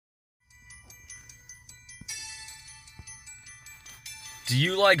Do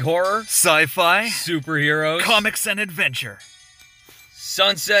you like horror, sci-fi, superheroes, comics, and adventure?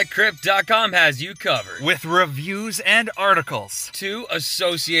 SunsetCrypt.com has you covered. With reviews and articles. 2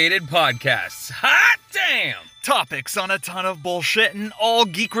 associated podcasts. Hot damn! Topics on a ton of bullshit and all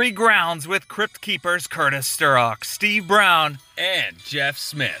geekery grounds with Crypt Keepers Curtis Sturrock, Steve Brown, and Jeff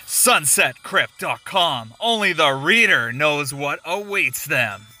Smith. SunsetCrypt.com. Only the reader knows what awaits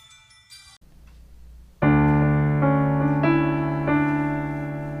them.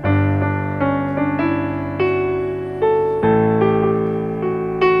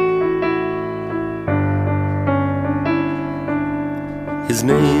 His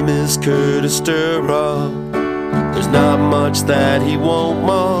name is Curtis Sturrock. There's not much that he won't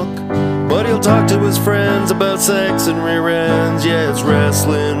mock, but he'll talk to his friends about sex and rear ends. Yeah, it's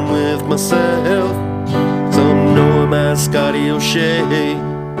wrestling with myself. Some know him as Scotty O'Shea,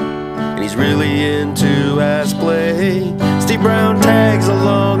 and he's really into ass play. Steve Brown tags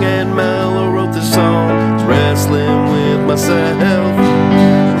along, and Mello wrote this song. It's wrestling with myself,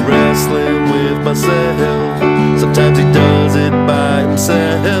 wrestling with myself. Sometimes he does it by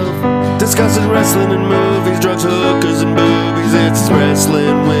himself, discussing wrestling and movies, drugs, hookers, and boobies. It's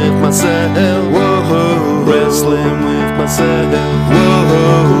wrestling with myself. Whoa, wrestling with myself.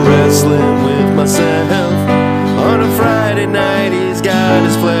 Whoa, wrestling with myself. On a Friday night, he's got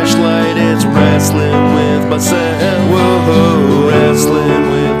his fleshlight. It's wrestling with myself. Whoa, wrestling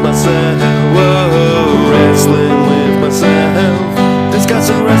with myself. Whoa, wrestling with myself.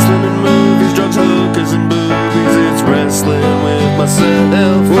 Discussing wrestling and movies, drugs, hookers, and boobies. It's wrestling with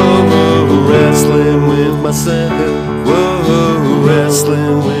myself. Whoa, wrestling with myself. Whoa,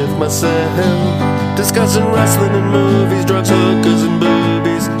 wrestling with myself. Discussing wrestling and movies, drugs, hookers, and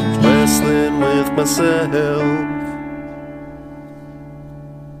boobies. It's wrestling with myself.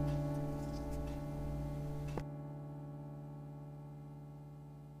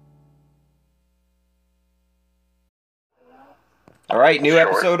 All right, new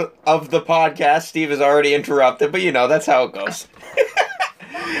episode of the podcast. Steve is already interrupted, but you know, that's how it goes.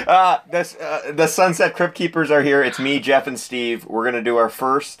 The Sunset Crypt Keepers are here. It's me, Jeff, and Steve. We're going to do our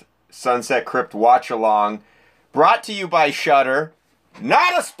first Sunset Crypt Watchalong, brought to you by Shudder.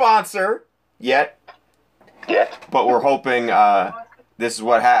 Not a sponsor yet. But we're hoping this is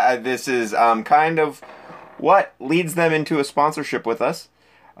what kind of what leads them into a sponsorship with us.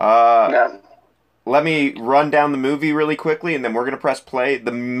 Let me run down the movie really quickly, and then we're going to press play.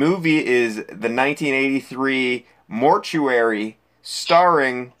 The movie is the 1983 Mortuary,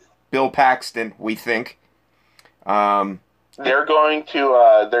 starring Bill Paxton, we think. They're going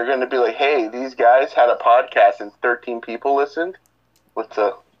to be like, hey, these guys had a podcast and 13 people listened. Let's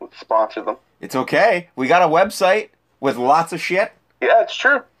sponsor them. It's okay. We got a website with lots of shit. Yeah, it's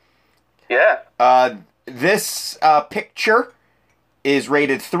true. Yeah. This picture is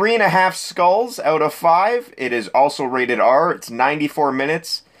rated 3.5 skulls out of 5. It is also rated R. It's 94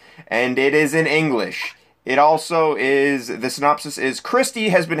 minutes, and it is in English. It also is, the synopsis is, Christy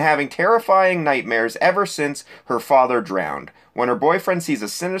has been having terrifying nightmares ever since her father drowned. When her boyfriend sees a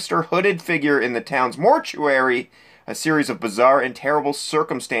sinister hooded figure in the town's mortuary, a series of bizarre and terrible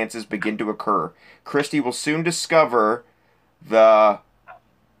circumstances begin to occur. Christy will soon discover the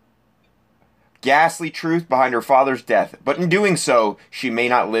ghastly truth behind her father's death, but in doing so, she may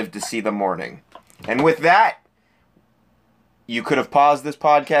not live to see the morning. And with that, you could have paused this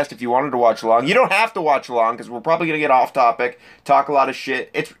podcast if you wanted to watch along. You don't have to watch along, because we're probably going to get off topic, talk a lot of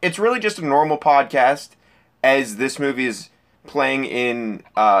shit. It's really just a normal podcast, as this movie is playing in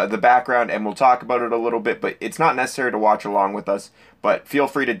the background, and we'll talk about it a little bit, but it's not necessary to watch along with us, but feel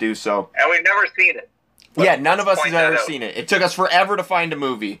free to do so. And we've never seen it. Yeah, none of us has ever seen it. It took us forever to find a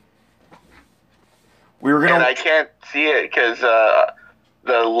movie. And I can't see it because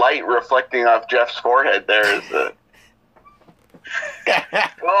the light reflecting off Jeff's forehead there is the...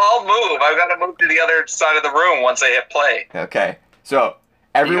 Well, I'll move. I've got to move to the other side of the room once I hit play. Okay. So,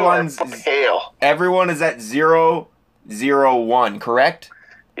 everyone is at 001, correct?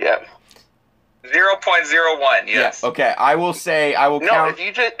 Yeah. 0.01, yes. Yeah, okay. I will count... No, if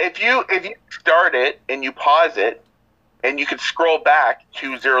you start it and you pause it, and you could scroll back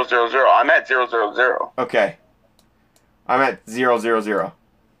to 000. I'm at 000. Okay. I'm at 000.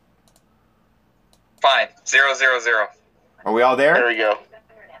 Fine. 000. Are we all there? There we go.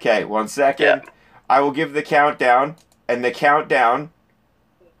 Okay, 1 second. Yeah. I will give the countdown, and the countdown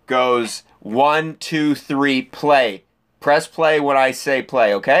goes 1, 2, 3, play. Press play when I say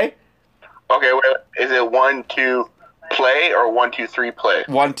play, okay? Okay, wait. Is it 1, 2, play, or 1, 2, 3, play?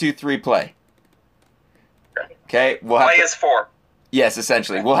 1, 2, 3, play. Okay, we'll have play is 4. Yes,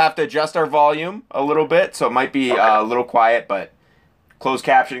 essentially. We'll have to adjust our volume a little bit, so it might be a little quiet, but Closed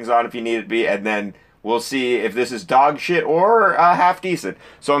captioning's on if you need it to be, and then we'll see if this is dog shit or half decent.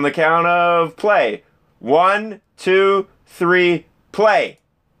 So on the count of play. 1, 2, 3, play.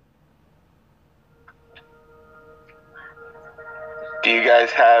 Do you guys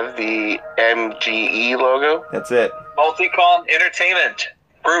have the MGE logo? That's it. Multicom Entertainment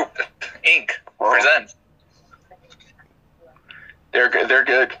Group Inc. presents. They're good. They're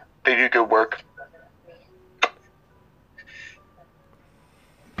good. They do good work.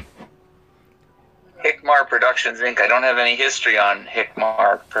 Hickmar Productions Inc. I don't have any history on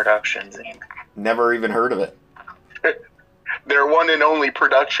Hickmar Productions Inc. Never even heard of it. Their one and only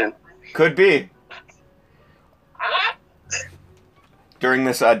production. Could be. During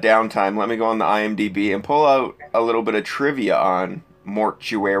this downtime, let me go on the IMDb and pull out a little bit of trivia on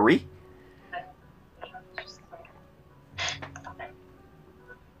Mortuary.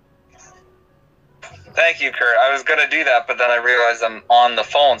 Thank you, Kurt. I was going to do that, but then I realized I'm on the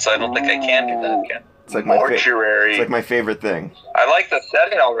phone, so I don't think I can do that again. It's like Mortuary. It's like my favorite thing. I like the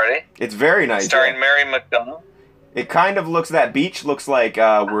setting already. It's very nice. Starring yeah. Mary McDonough. It kind of looks, that beach looks like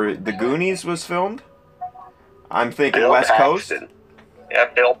where The Goonies was filmed. I'm thinking Bill West Paxton. Coast. Yeah,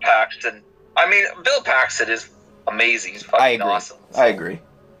 Bill Paxton. I mean, Bill Paxton is amazing. He's fucking I agree. awesome. I agree.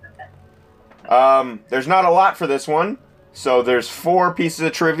 There's not a lot for this one. So there's 4 pieces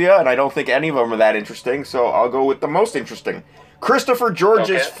of trivia, and I don't think any of them are that interesting, so I'll go with the most interesting. Christopher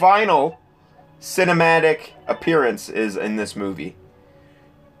George's final cinematic appearance is in this movie.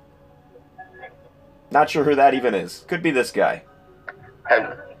 Not sure who that even is. Could be this guy.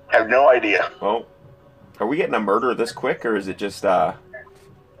 Have no idea. Well, are we getting a murder this quick, or is it just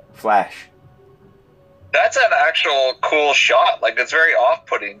Flash? That's an actual cool shot. Like, it's very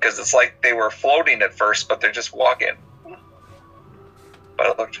off-putting, because it's like they were floating at first, but they're just walking. But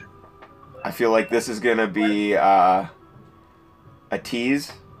it looked... I feel like this is going to be a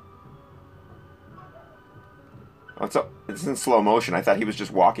tease. What's up? It's in slow motion. I thought he was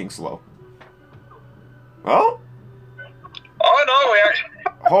just walking slow. Oh? Oh, no, we actually...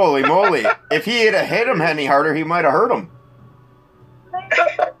 Holy moly. If he had hit him any harder, he might have hurt him.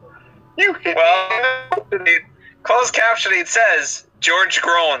 Well, the closed captioning says, George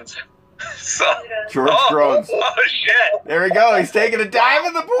groans. So, George groans. Oh, shit. There we go. He's taking a dive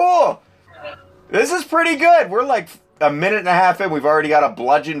in the pool. This is pretty good. We're like a minute and a half in. We've already got a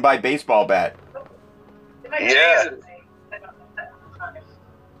bludgeon by baseball bat. Yeah.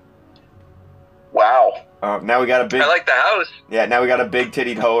 Wow. Now we got a big... I like the house. Yeah, now we got a big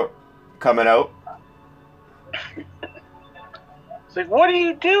tittied hoe coming out. It's like, what are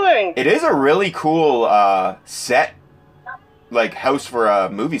you doing? It is a really cool set. Like, house for a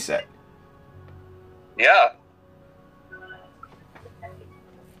movie set. Yeah.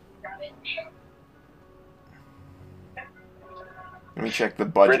 Let me check the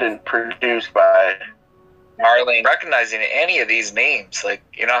budget. Written, produced by... Marlene, recognizing any of these names, like,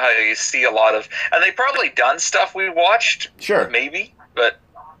 you know how you see a lot of... And they probably done stuff we watched. Sure. Maybe, but...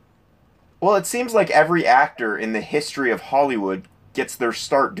 Well, it seems like every actor in the history of Hollywood gets their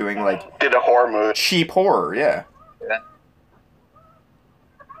start doing, like... Did a horror movie. Cheap horror, yeah. Yeah.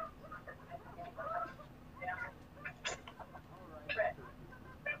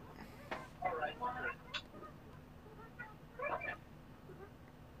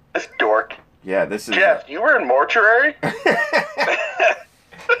 This dork. Yeah, this is... Jeff, you were in Mortuary?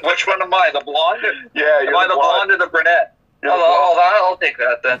 Which one am I? The blonde? Yeah, Am I the blonde or the brunette? I'll take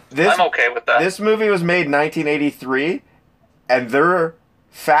that then. I'm okay with that. This movie was made in 1983, and their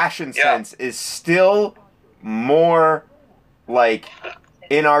fashion sense is still more, like,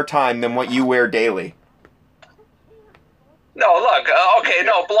 in our time than what you wear daily. No, look. Okay,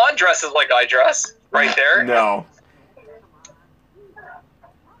 no, blonde dresses like I dress. Right there. No.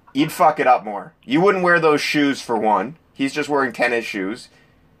 You'd fuck it up more. You wouldn't wear those shoes for one. He's just wearing tennis shoes.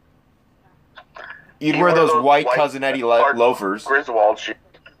 You'd wear those white Cousin Eddie loafers. Griswold shoes.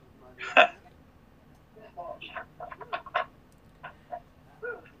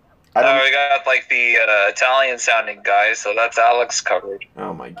 We got like the Italian-sounding guy, so that's Alex covered.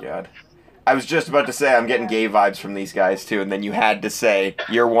 Oh my god. I was just about to say I'm getting gay vibes from these guys too, and then you had to say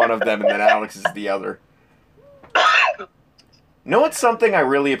you're one of them and then Alex is the other. You know what's something I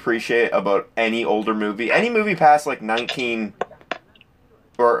really appreciate about any older movie? Any movie past like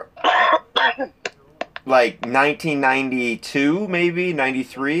 1992, maybe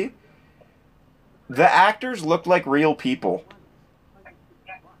 93. The actors looked like real people.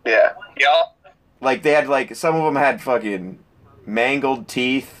 Yeah. Yeah. Like they had like some of them had fucking mangled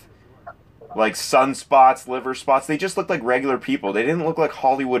teeth, like sunspots, liver spots. They just looked like regular people. They didn't look like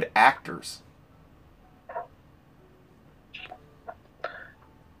Hollywood actors.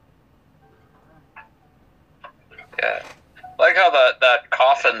 Yeah. Like how that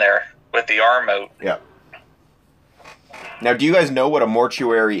coffin there with the arm out. Yeah. Now, do you guys know what a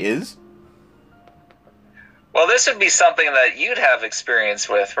mortuary is? Well, this would be something that you'd have experience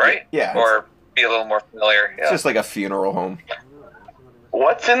with, right? Yeah. Or be a little more familiar. Yeah. It's just like a funeral home.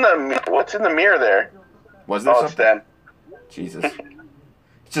 What's in the mirror there? Was there Oh, something? it's them. Jesus.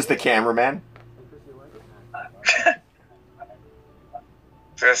 It's just the cameraman. I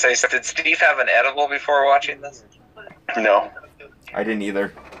was gonna say, so did Steve have an edible before watching this? No. I didn't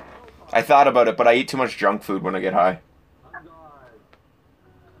either. I thought about it, but I eat too much junk food when I get high.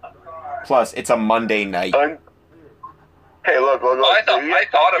 Plus, it's a Monday night. Hey, look. Well, I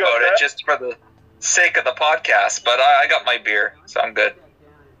thought about it just for the sake of the podcast, but I got my beer, so I'm good.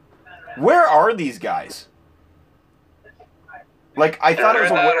 Where are these guys? Like, I thought it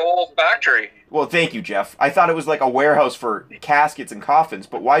They're was in a... that old factory. Well, thank you, Jeff. I thought it was like a warehouse for caskets and coffins,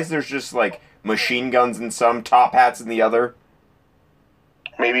 but why is there just like machine guns in some, top hats in the other?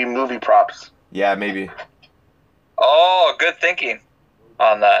 Maybe movie props. Yeah, maybe. Oh, good thinking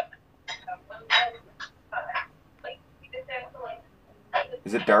on that.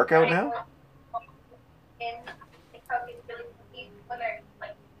 Is it dark out now?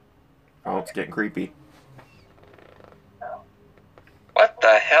 Oh, it's getting creepy. What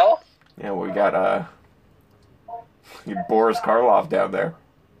the hell? Yeah, well, we got Boris Karloff down there.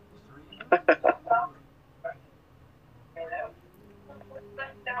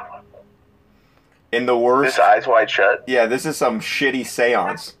 In the worst... His eyes wide shut. Yeah, this is some shitty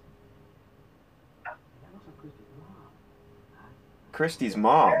seance. Christy's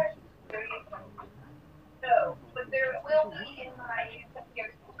mom.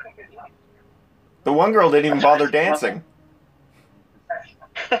 The one girl didn't even bother dancing.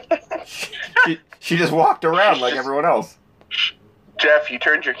 She just walked around like everyone else. Jeff, you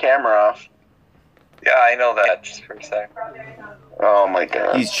turned your camera off. Yeah, I know that, just for a sec. Oh my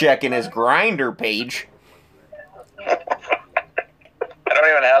god. He's checking his grinder page. I don't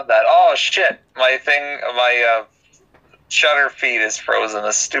even have that. Oh, shit. My shutter feed is frozen.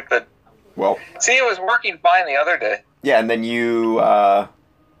 This stupid... Well... See, it was working fine the other day. Yeah, and then you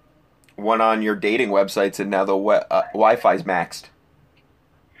went on your dating websites and now the Wi-Fi's maxed.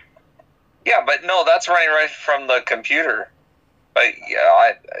 Yeah, but no, that's running right from the computer. But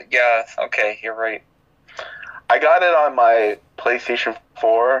yeah, okay, you're right. I got it on my PlayStation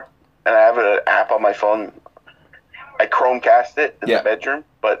 4, and I have an app on my phone. I Chromecast it in the bedroom,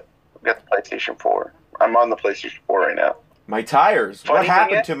 but I got the PlayStation 4. I'm on the PlayStation 4 right now. My tires. What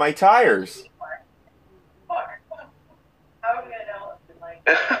happened to my tires?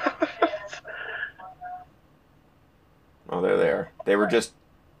 Oh, there they are. They were just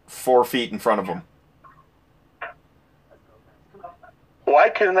 4 feet in front of them. Why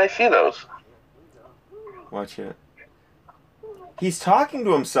couldn't I see those? Watch it. He's talking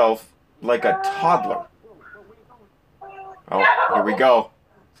to himself like a toddler. Oh, here we go.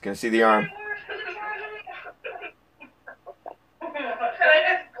 He's gonna see the arm. Can I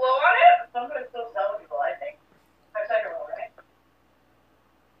just blow on it? I'm gonna still sell people, I think. I'm second roll, right?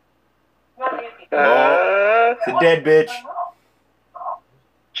 Oh, it's a dead bitch.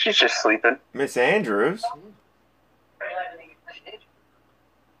 She's just sleeping. Miss Andrews.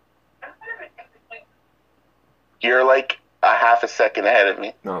 You're like a half a second ahead of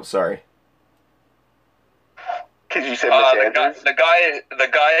me. No, sorry. Because you said Miss Andrews? The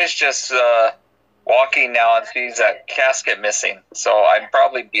guy is just walking now and sees that casket missing. So I'm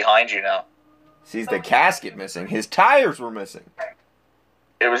probably behind you now. Sees the casket missing. His tires were missing.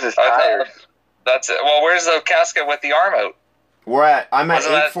 It was his tires. That's it. Well, where's the casket with the arm out? I'm at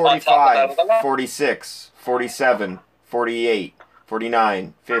Wasn't that 845, on top of that? 46, 47, 48,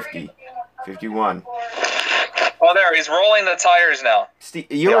 49, 50, 51. Oh, there, he's rolling the tires now. Steve,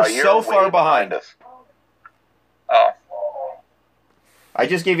 you're so far behind us. Oh. I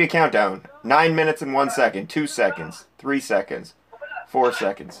just gave you a countdown. 9 minutes and 1 second, 2 seconds, 3 seconds, 4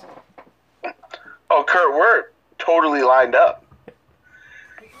 seconds. Oh, Kurt, we're totally lined up.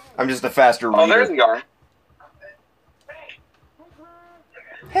 I'm just a faster reader. Oh, there's the arm.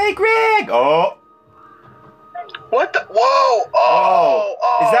 Hey, Greg! Oh. What the? Whoa! Oh!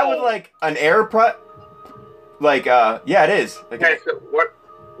 Is that with, like, an air Like, yeah, it is. Like Okay, so what?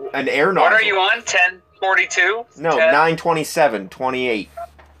 an air nozzle. What are you on? 1042? No, 927, 28,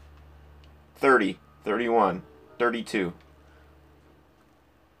 30, 31, 32.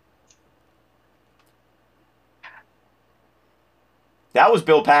 That was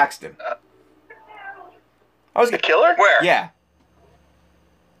Bill Paxton. The killer? Where? Yeah.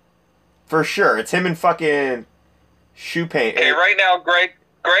 For sure. It's him and fucking shoe paint. Okay, right now,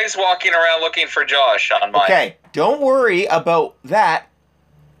 Greg's walking around looking for Josh on mine. Okay, Don't worry about that.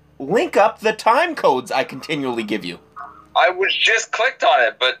 Link up the time codes I continually give you. I was just clicked on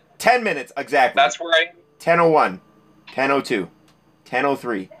it, but 10 minutes, exactly. that's where I... 10:01, 10:02,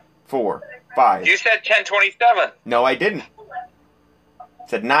 10:03, 4, 5. You said 10:27. No, I didn't. It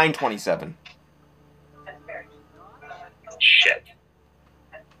said 9:27. Shit.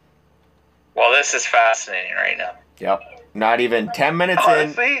 Well, this is fascinating right now. Yep. Not even 10 minutes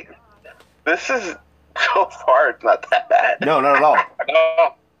Honestly, this is so far. It's not that bad. in. No, not at all.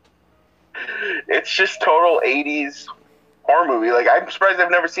 Oh, It's just total 80s horror movie. Like, I'm surprised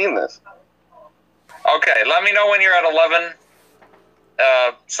I've never seen this. okay, let me know when you're at 11...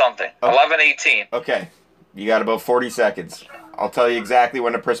 something. Oh. 11:18. Okay. You got about 40 seconds. I'll tell you exactly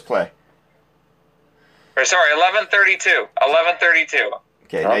when to press play. Or sorry, 11:32. 11:32.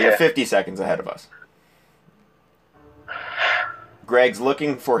 Okay, now Okay. you're 50 seconds ahead of us. Greg's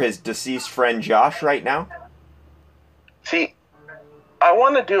looking for his deceased friend Josh right now. See, I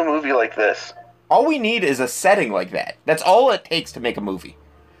want to do a movie like this. All we need is a setting like that. That's all it takes to make a movie.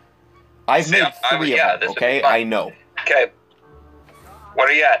 I've made Yeah, 3 yeah, of this them, would be okay? fun. I know. Okay. What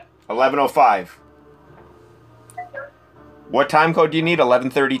are you at? 11:05. What time code do you need?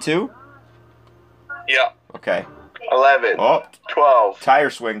 11:32? Yeah. Okay. 11, Oh, 12, tire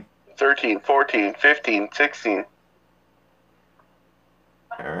swing. 13, 14, 15, 16.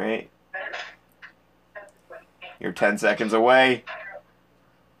 All right. You're 10 seconds away.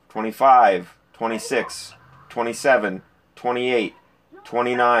 25, 26, 27, 28,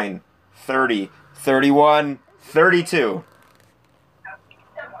 29, 30, 31, 32.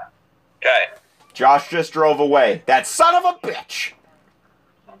 Okay. Josh just drove away. That son of a bitch!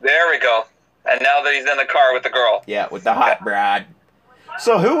 There we go. And now that he's in the car with the girl. Yeah, with the hot Brad.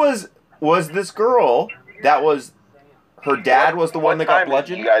 So who was this girl that was... Her dad was the one that got What time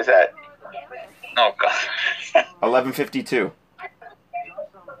bludgeoned? you guys at? Oh, God. 11:52.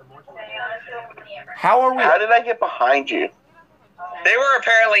 How are we... How did I get behind you? They were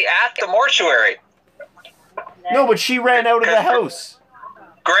apparently at the mortuary. No, but she ran out of the house.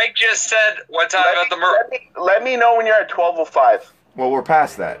 Greg just said what time at the Let me know when you're at 12:05. Well, we're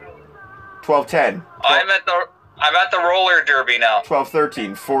past that. 12:10. I'm at the roller derby now.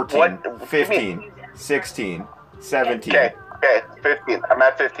 12:13, 14, What? 15, 16, 17. Okay, 15. I'm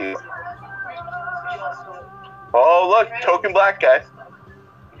at 15. Oh, look, token black guy.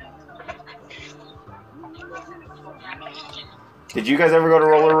 Did you guys ever go to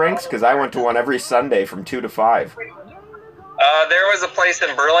roller rinks? Because I went to one every Sunday from 2 to 5. There was a place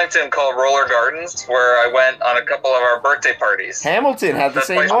in Burlington called Roller Gardens where I went on a couple of our birthday parties. Hamilton had the That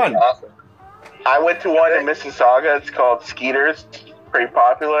same place was one. awesome. I went to one in Mississauga. It's called Skeeters. Pretty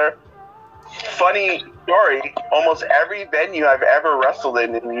popular. Funny story, almost every venue I've ever wrestled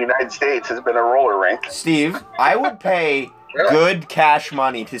in the United States has been a roller rink. Steve, I would pay good cash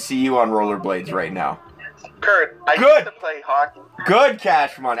money to see you on rollerblades right now. Kurt, I Good. used to play hockey. Good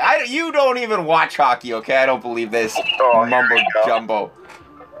cash money. You don't even watch hockey, okay? I don't believe this Oh, here mumbo we go. jumbo.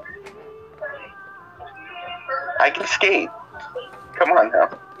 I can skate. Come on now.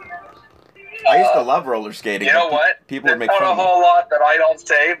 I used to love roller skating. You know but what? People would There's make not a fun of me. whole lot that I don't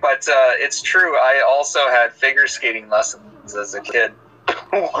say, but it's true. I also had figure skating lessons as a kid.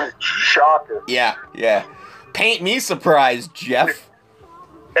 Shocker. Yeah, yeah. Paint me surprised, Jeff.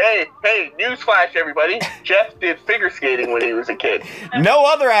 Hey, newsflash, everybody. Jeff did figure skating when he was a kid. No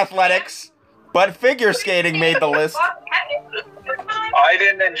other athletics, but figure skating made the list. I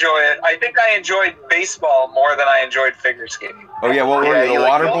didn't enjoy it. I think I enjoyed baseball more than I enjoyed figure skating. Oh yeah, what were you, the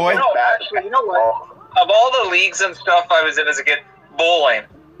water boy? No, actually, you know what? Of all the leagues and stuff I was in as a kid, bowling.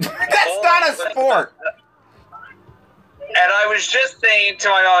 That's not a sport. And I was just saying to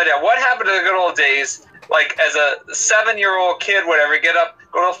my mom and dad, what happened to the good old days? Like, as a 7-year-old kid, whatever, get up,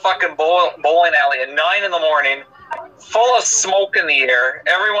 go to a fucking bowling alley at 9 in the morning, full of smoke in the air.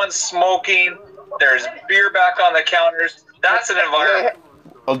 Everyone's smoking. There's beer back on the counters. That's an environment.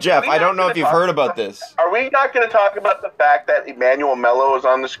 Well, Jeff, I don't know if you've heard about this. Are we not going to talk about the fact that Emmanuel Mello is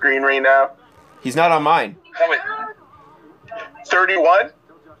on the screen right now? He's not on mine. 31?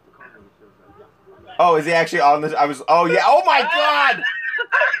 Oh, is he actually on this? Oh yeah. Oh my God!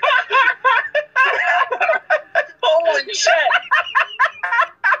 Holy shit!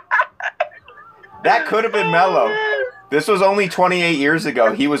 That could have been Mello. This was only 28 years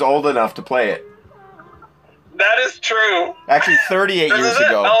ago. He was old enough to play it. That is true. Actually, 38 This years is it.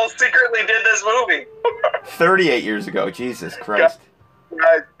 ago. Mel secretly did this movie. 38 years ago. Jesus Christ.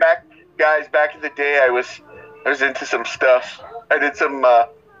 Guys, back in the day, I was into some stuff. I did some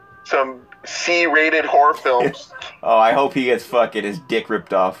C-rated horror films. Oh, I hope he gets fucking his dick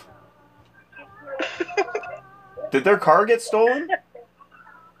ripped off. Did their car get stolen?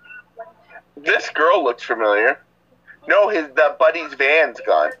 This girl looks familiar. No, the buddy's van's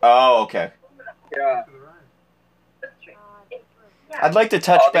gone. Oh, okay. Yeah. I'd like to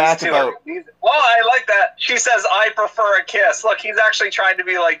touch back about... I like that. She says, I prefer a kiss. Look, he's actually trying to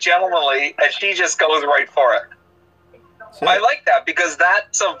be, like, gentlemanly, and she just goes right for it. I like that, because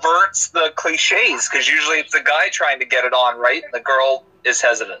that subverts the cliches, because usually it's the guy trying to get it on, right? And the girl is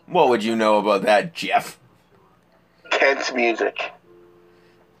hesitant. What would you know about that, Jeff? Tense music.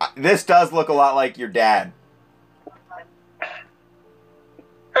 This does look a lot like your dad.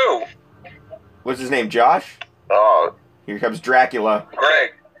 Who? What's his name, Josh? Oh, Here comes Dracula.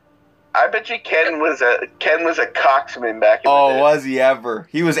 Greg. I bet you Ken was a coxman back in the day. Oh, was he ever?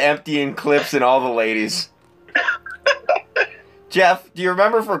 He was emptying clips and all the ladies. Jeff, do you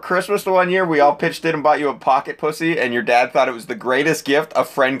remember for Christmas the one year we all pitched in and bought you a pocket pussy and your dad thought it was the greatest gift a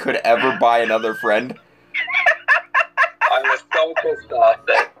friend could ever buy another friend? I was so pissed off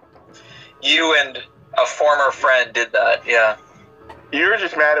that you and a former friend did that, yeah. You were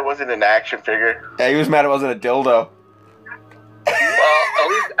just mad it wasn't an action figure. Yeah, he was mad it wasn't a dildo. Well, at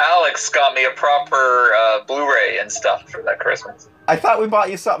least Alex got me a proper Blu-ray and stuff for that Christmas. I thought we bought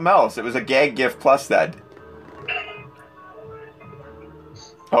you something else. It was a gag gift plus that.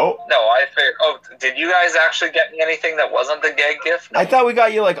 Oh. No, I figured... Oh, did you guys actually get me anything that wasn't the gag gift? No. I thought we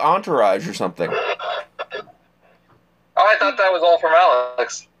got you like Entourage or something. Oh, I thought that was all from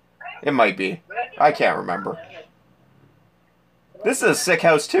Alex. It might be. I can't remember. This is a sick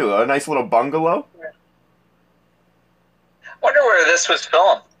house too. A nice little bungalow. Wonder where this was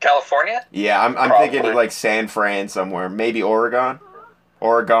filmed. California? Yeah, I'm thinking like San Fran somewhere. Maybe Oregon.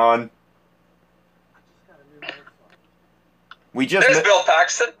 Oregon. We just... There's Bill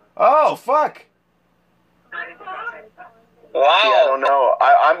Paxton. Oh, fuck. Wow. Yeah, I don't know.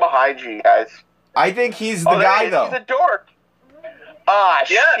 I'm behind you guys. I think he's the guy, though. He's a dork. Ah,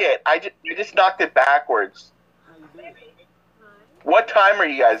 Yeah. shit. I just knocked it backwards. What time are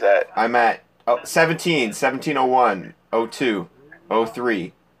you guys at? I'm at 17, 1701, 02,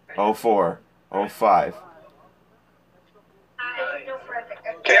 03, 04, 05.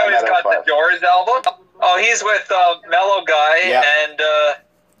 Okay, I just got the Doors album. Oh, he's with Mellow Guy Yeah. and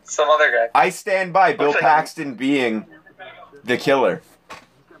some other guy. I stand by Bill Paxton being the killer.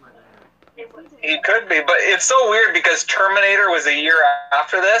 He could be, but it's so weird because Terminator was a year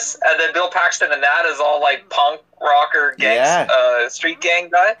after this, and then Bill Paxton and that is all like punk rocker street gang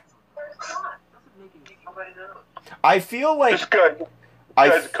guy. I feel like... This guy,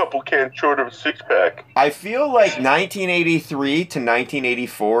 guy's a couple cans short of a six-pack. I feel like 1983 to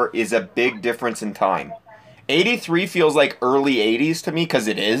 1984 is a big difference in time. 83 feels like early 80s to me, because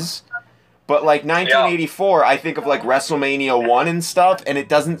it is. But like 1984, I think of like WrestleMania 1 and stuff, and it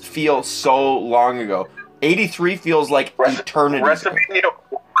doesn't feel so long ago. 83 feels like eternity.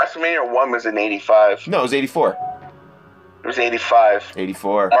 WrestleMania 1 was in 85. No, it was 84. It was 85.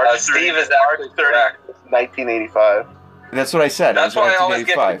 84. Steve is actually correct. 1985. That's what I said. That's it was why I always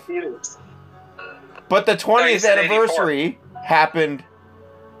get 1985. confused. But the 20th said anniversary happened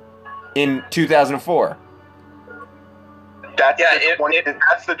in 2004. That's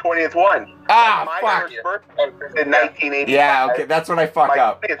the 20th one. Ah, My fuck. first birthday was in 1985. Yeah, okay, that's when I fuck My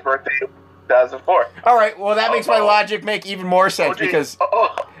up. 20th birthday was 2004. All right, well, that makes my logic make even more sense because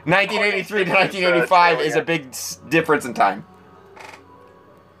 1983 to 1985 is a big difference in time.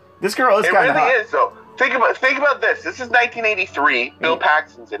 This girl is kind of hot. It really is, though. Think about this. This is 1983. Bill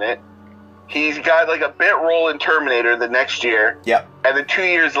Paxton's in it. He's got like a bit role in Terminator the next year. Yep. And then 2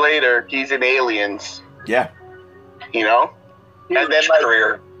 years later, he's in Aliens. Yeah. You know? And then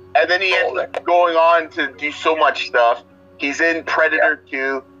career. And then he ends up going on to do so much stuff. He's in Predator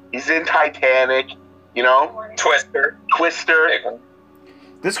 2. He's in Titanic. You know? Twister.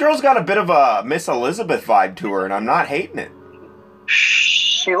 This girl's got a bit of a Miss Elizabeth vibe to her, and I'm not hating it.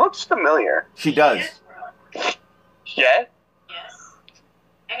 She looks familiar. She does. Yeah? Yes.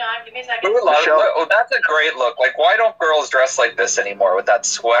 Hang on, give me a second. Oh, that's a great look. Like, why don't girls dress like this anymore with that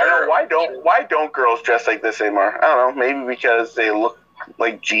sweater? I don't know, why don't girls dress like this anymore? I don't know. Maybe because they look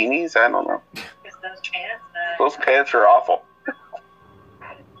like genies? I don't know. Those pants are awful.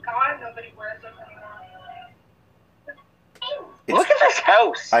 God, nobody wears them anymore. Look at this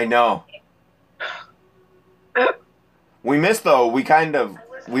house. I know. We missed, though, we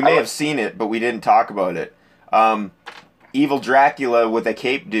may have seen it, but we didn't talk about it. Evil Dracula with a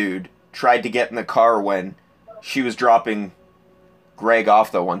cape dude tried to get in the car when she was dropping Greg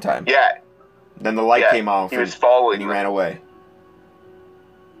off, though, one time. Yeah. Then the light came off he was following and he ran away.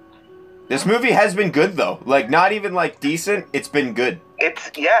 This movie has been good, though. Like, not even, like, decent. It's been good.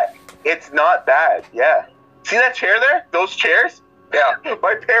 It's not bad. Yeah. See that chair there? Those chairs? Yeah.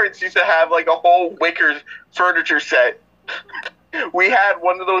 My parents used to have like a whole wicker furniture set. We had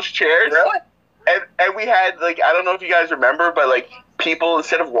one of those chairs. Really? And we had, like, I don't know if you guys remember, but, like, people,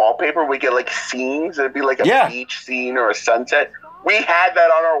 instead of wallpaper, we get, like, scenes. It'd be, like, a beach scene or a sunset. We had that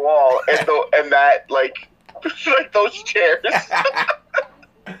on our wall, and that, like those chairs.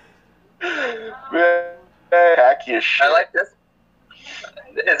 Man, hacky as shit. I like this.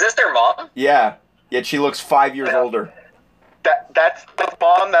 Is this their mom? Yeah. Yet she looks 5 years older. That's the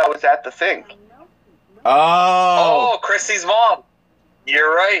mom that was at the thing. Oh. Oh, Christy's mom.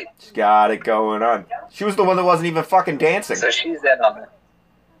 You're right. She's got it going on. She was the one that wasn't even fucking dancing. So she's in on it.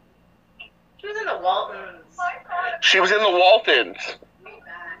 She was in the Waltons. She was in the Waltons.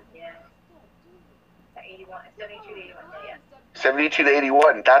 Yeah. 81, 72 to 81, yeah. 72 to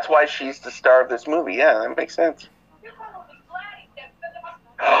 81. That's why she's the star of this movie. Yeah, that makes sense.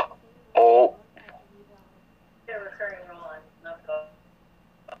 Oh.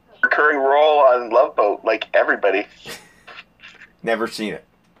 Recurring role on Love Boat, like everybody. Never seen it.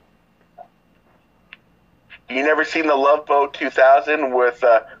 You never seen the Love Boat 2000 with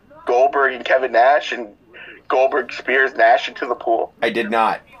Goldberg and Kevin Nash, and Goldberg spears Nash into the pool? I did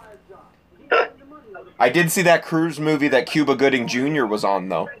not. I did see that cruise movie that Cuba Gooding Jr. was on,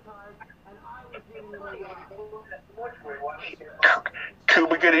 though.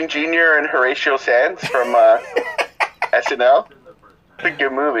 Cuba Gooding Jr. and Horatio Sands from SNL. It's a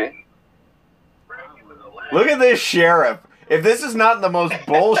good movie. Look at this sheriff. If this is not the most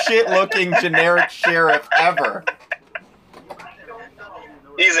bullshit-looking generic sheriff ever.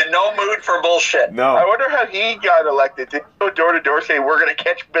 He's in no mood for bullshit. No. I wonder how he got elected. Did he go door to door saying, "We're going to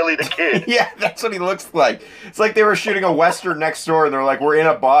catch Billy the Kid"? Yeah, that's what he looks like. It's like they were shooting a Western next door, and they're like, we're in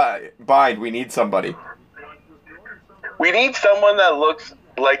a bind. We need somebody. We need someone that looks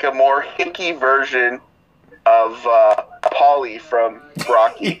like a more hinky version of Paulie from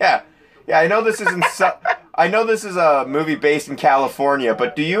Rocky. Yeah. Yeah, I know this isn't... I know this is a movie based in California,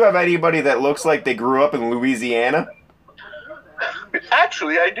 but do you have anybody that looks like they grew up in Louisiana?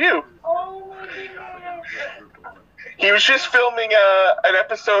 Actually, I do. He was just filming an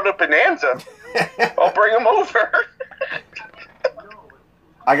episode of Bonanza. I'll bring him over.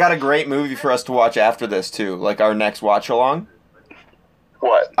 I got a great movie for us to watch after this, too. Like our next watch-along.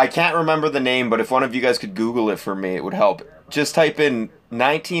 What? I can't remember the name, but if one of you guys could Google it for me, it would help. Just type in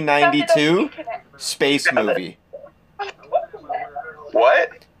 1992 space movie.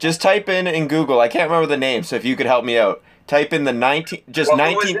 What? Just type in Google. I can't remember the name, so if you could help me out. Type in the 19... Just Well,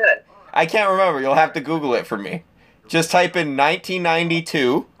 19... who was it? I can't remember. You'll have to Google it for me. Just type in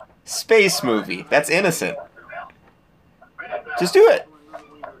 1992 space movie. That's innocent. Just do it.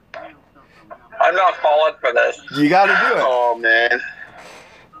 I'm not falling for this. You gotta do it. Oh, man.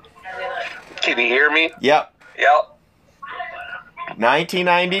 Can you hear me? Yep. Yep.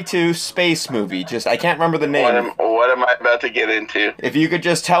 1992 space movie. Just, I can't remember the name. What am I about to get into? If you could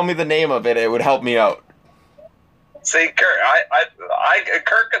just tell me the name of it, it would help me out. See,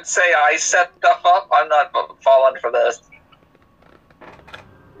 Kirk could say I set stuff up. I'm not falling for this.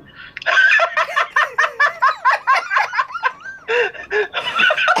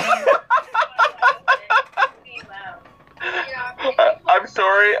 I'm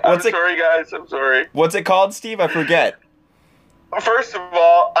sorry. I'm sorry, guys. I'm sorry. What's it called, Steve? I forget. First of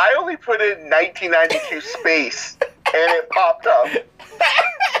all, I only put in 1992 space, and it popped up.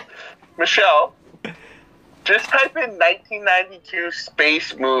 Michelle, just type in 1992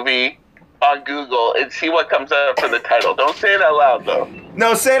 space movie on Google and see what comes up for the title. Don't say it out loud, though.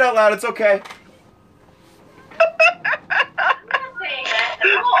 No, say it out loud. It's okay.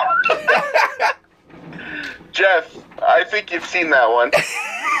 Jeff, I think you've seen that one.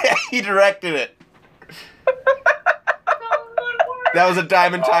 He directed it. That was a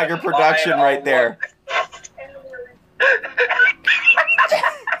Diamond Tiger production right there.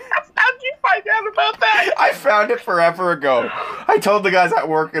 How'd you find out about that? I found it forever ago. I told the guys at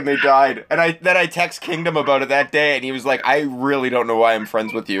work and they died. And then I text Kingdom about it that day and he was like, I really don't know why I'm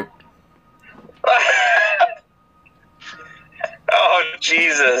friends with you. Oh,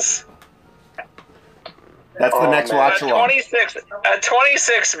 Jesus. That's the next watch along. At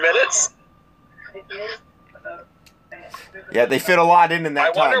 26 minutes? Yeah, they fit a lot in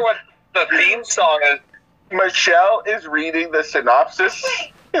that time. I wonder what the theme song is. Michelle is reading the synopsis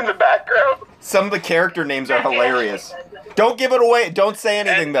in the background. Some of the character names are hilarious. Don't give it away. Don't say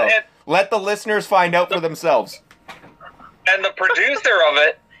anything, though. Let the listeners find out for themselves. And the producer of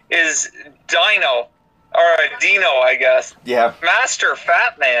it is Dino. Or Dino, I guess. Yeah. Master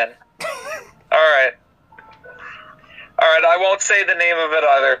Fat Man. All right. I won't say the name of it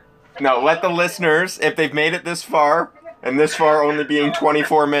either. No, let the listeners, if they've made it this far, and this far only being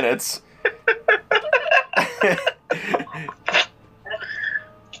 24 minutes.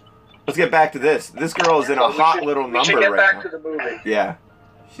 Let's get back to this. This girl is in a hot little number right now. We should get back to the movie. Yeah.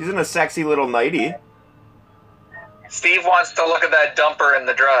 She's in a sexy little nightie. Steve wants to look at that dumper in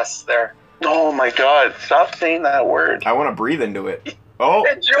the dress there. Oh my God! Stop saying that word. I want to breathe into it. Oh,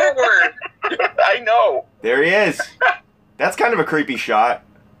 It's your word. I know. there he is. That's kind of a creepy shot.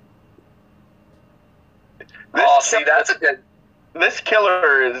 Oh, see, that's a good... This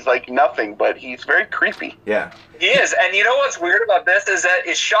killer is like nothing, but he's very creepy. Yeah. He is, and you know what's weird about this is that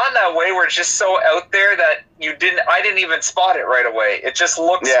it's shot in that way where it's just so out there that I didn't even spot it right away. It just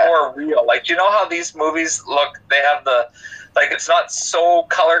looks more real. Like, you know how these movies look? They have it's not so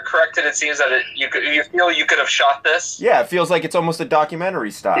color corrected. It seems that you feel you could have shot this. Yeah, it feels like it's almost a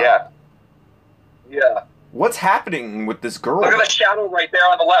documentary style. Yeah. Yeah. What's happening with this girl? Look at the shadow right there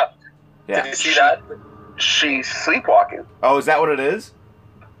on the left. Yeah. Did you see that? She's sleepwalking. Oh, is that what it is?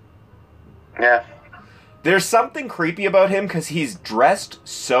 Yeah. There's something creepy about him because he's dressed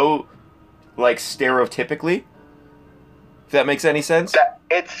so, like, stereotypically. If that makes any sense?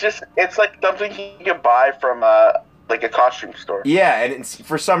 It's like something you can buy from like a costume store. Yeah, and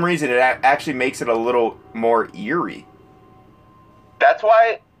for some reason it actually makes it a little more eerie. That's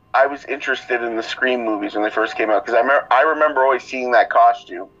why I was interested in the Scream movies when they first came out, because I remember always seeing that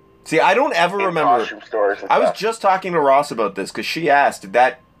costume. See, I don't ever remember. Costume stores and I was stuff. just talking to Ross about this because she asked, did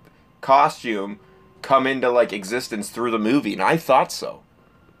that costume come into like existence through the movie? And I thought so.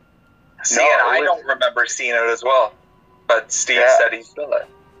 See, and I don't remember seeing it as well. But Steve said he saw it.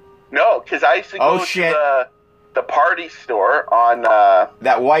 No, because I used to go to the party store on...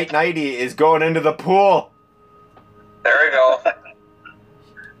 That white nightie is going into the pool. There we go.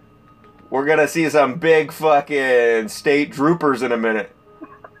 We're going to see some big fucking state troopers in a minute.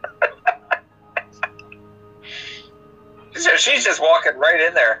 She's just walking right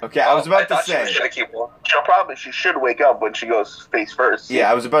in there. Okay, I was about to say. She should wake up when she goes face first.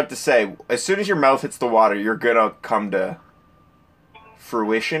 Yeah, I was about to say, as soon as your mouth hits the water, you're going to come to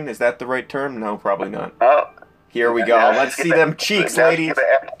fruition. Is that the right term? No, probably not. Oh. Here we go. Let's see them cheeks, ladies.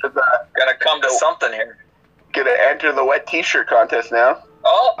 Gonna come to something here. Gonna enter the wet t-shirt contest now.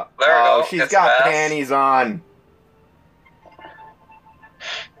 Oh, there we go. She's got panties on.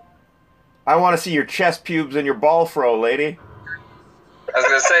 I want to see your chest pubes and your ball fro, lady. I was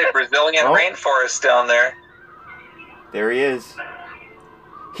gonna say Brazilian rainforest down there. There he is.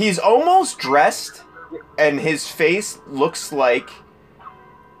 He's almost dressed, and his face looks like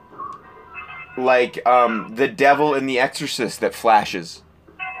the devil in The Exorcist that flashes.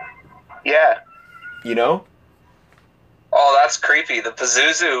 Yeah. You know? Oh, that's creepy. The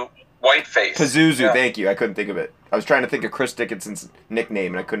Pazuzu white face. Pazuzu, thank you. I couldn't think of it. I was trying to think of Chris Dickinson's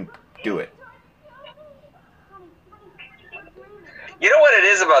nickname, and I couldn't do it. You know what it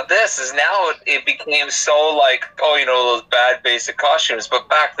is about this is now it became so like, oh, you know, those bad basic costumes. But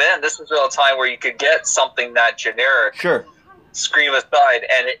back then, this was a time where you could get something that generic. Sure. Scream aside,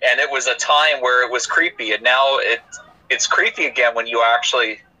 and it was a time where it was creepy, and now it's creepy again when you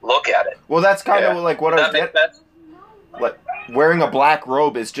actually look at it. Well, that's kind of like what I was getting. Like, wearing a black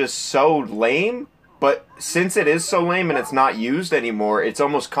robe is just so lame, but since it is so lame and it's not used anymore, it's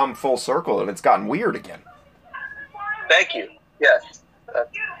almost come full circle and it's gotten weird again. Thank you. Yes.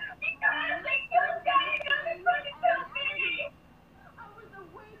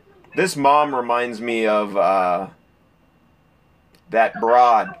 This mom reminds me of that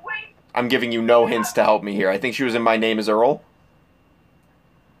broad. I'm giving you no hints to help me here. I think she was in My Name is Earl.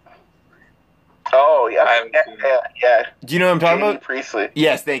 Oh, yeah. Yeah. Do you know what I'm talking about? Priestley.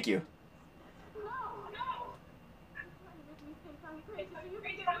 Yes, thank you.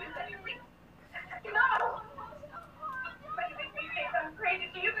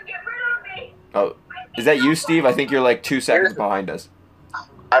 Oh, is that you, Steve? I think you're like 2 seconds behind us.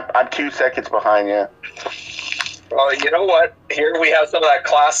 I'm 2 seconds behind you. Oh, you know what? Here we have some of that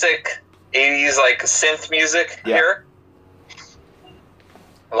classic 80s like synth music here.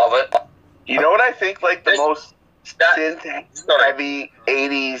 Love it. You know what I think like the most synth-heavy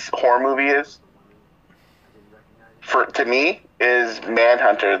 80s horror movie is? To me, is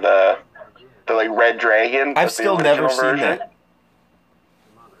Manhunter, the like Red Dragon. I've still never seen that.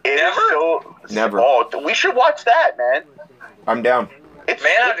 Never? Oh, we should watch that, man. I'm down. It's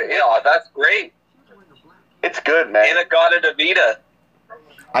Manhunter, that's great. It's good, man. Inagata Davida.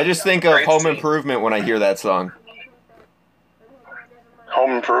 I just think of Home Improvement when I hear that song.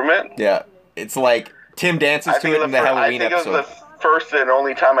 Home Improvement? Yeah. It's like Tim dances to it in the Halloween episode. I think it was the first and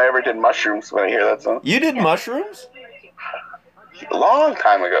only time I ever did mushrooms when I hear that song. You did mushrooms? A long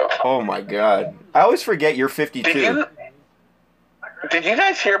time ago. Oh my god. I always forget you're 52. Did you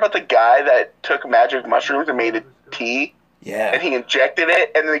guys hear about the guy that took magic mushrooms and made a tea? Yeah. And he injected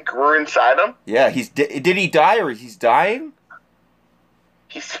it and they grew inside him? Yeah, did he die or he's dying?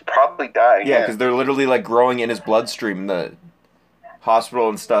 He's probably dying. Yeah, because they're literally like growing in his bloodstream. The hospital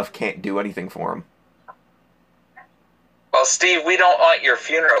and stuff can't do anything for him. Well, Steve, we don't want your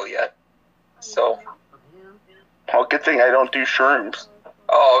funeral yet. So. Well, good thing I don't do shrooms.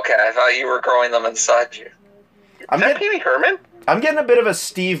 Oh, okay. I thought you were growing them inside you. Is that Pee Wee Herman? I'm getting a bit of a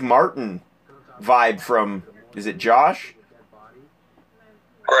Steve Martin vibe from, is it Josh?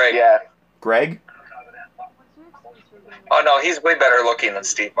 Greg. Yeah. Greg? Oh, no, he's way better looking than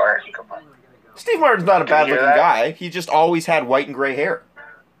Steve Martin. Come on. Steve Martin's not a Did you bad hear looking that? guy. He just always had white and gray hair.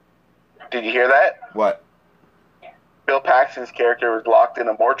 Did you hear that? What? Bill Paxton's character was locked in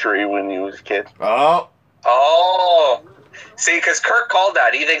a mortuary when he was a kid. Oh. Oh. See, because Kirk called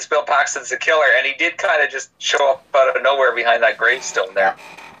that. He thinks Bill Paxton's the killer, and he did kind of just show up out of nowhere behind that gravestone there.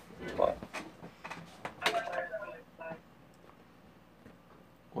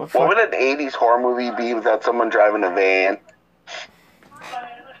 What would an 80s horror movie be without someone driving a van?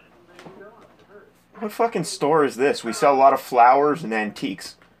 What fucking store is this? We sell a lot of flowers and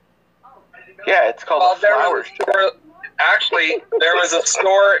antiques. Yeah, it's called the Flower Store. Actually, there was a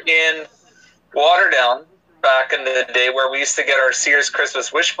store in Waterdown back in the day where we used to get our Sears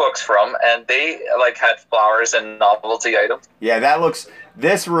Christmas wish books from, and they like had flowers and novelty items. Yeah,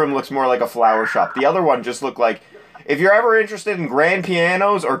 this room looks more like a flower shop. The other one just looked like, if you're ever interested in grand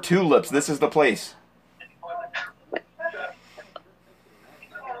pianos or tulips, this is the place.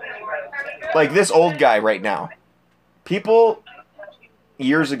 Like this old guy right now. People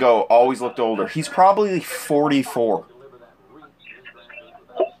years ago always looked older. He's probably 44.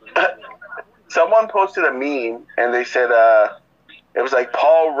 Someone posted a meme, and they said it was like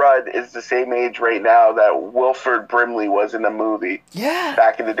Paul Rudd is the same age right now that Wilford Brimley was in the movie. Yeah.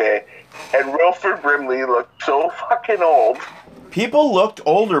 Back in the day. And Wilford Brimley looked so fucking old. People looked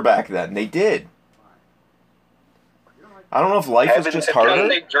older back then. They did. I don't know if life is just harder.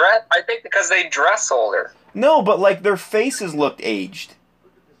 I think because they dress older. No, but like their faces looked aged.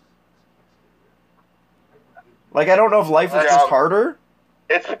 Like I don't know if life is just harder.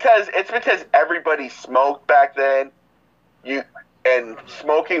 It's because everybody smoked back then. And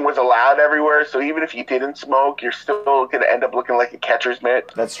smoking was allowed everywhere, so even if you didn't smoke, you're still going to end up looking like a catcher's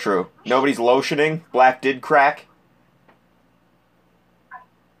mitt. That's true. Nobody's lotioning. Black did crack.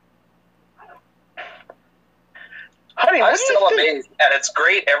 Honey, I'm still amazed, and it's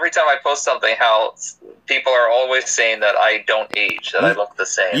great every time I post something how people are always saying that I don't age, that I look the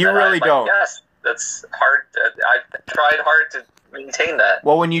same. You really don't. Yes, that's hard. I've tried hard to maintain that.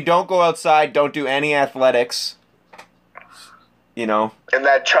 Well, when you don't go outside, don't do any athletics. You know. And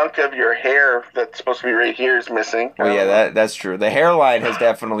that chunk of your hair that's supposed to be right here is missing. Oh yeah, that's true. The hairline has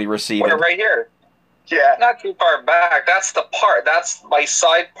definitely receded. We're right here. Yeah. Not too far back. That's the part. That's my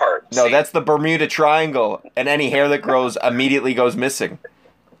side part. No, See? that's the Bermuda Triangle, and any hair that grows immediately goes missing.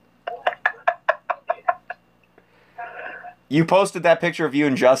 You posted that picture of you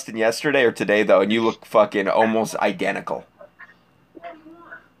and Justin yesterday or today, though, and you look fucking almost identical.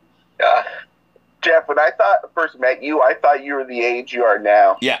 Yeah. Jeff, when I first met you, I thought you were the age you are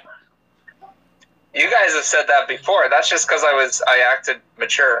now. Yeah. You guys have said that before. That's just because I acted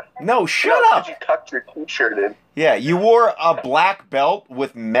mature. No, shut up. You tucked your t-shirt in. Yeah, you wore a black belt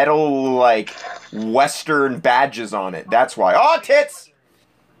with metal, like, Western badges on it. That's why. Oh, tits!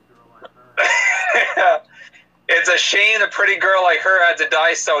 It's a shame a pretty girl like her had to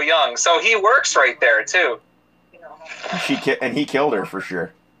die so young. So he works right there, too. And he killed her, for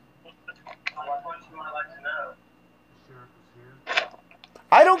sure.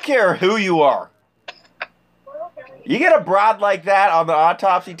 I don't care who you are. You get a broad like that on the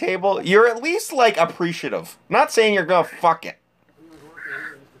autopsy table, you're at least, like, appreciative. Not saying you're gonna fuck it.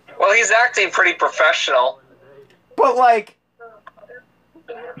 Well, he's acting pretty professional. But, like,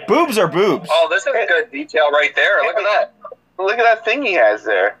 boobs are boobs. Oh, this is good detail right there. Look at that. Look at that thing he has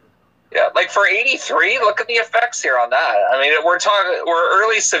there. Yeah, like for 83, look at the effects here on that. I mean, we're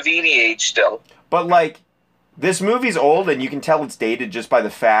early Savini age still. But, like, this movie's old, and you can tell it's dated just by the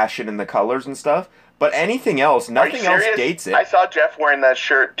fashion and the colors and stuff. But anything else, nothing else dates it. I saw Jeff wearing that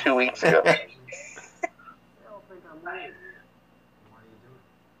shirt 2 weeks ago.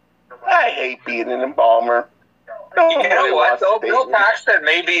 I hate being an embalmer. You know what, though? Bill Paxton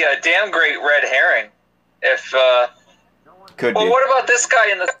may be a damn great red herring. Could be. What about this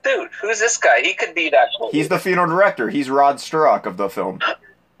guy in the suit? Who's this guy? He could be that cool. He's the funeral director. He's Rod Sturrock of the film.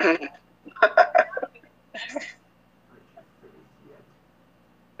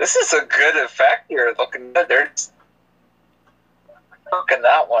 This is a good effect here. Looking good. They're working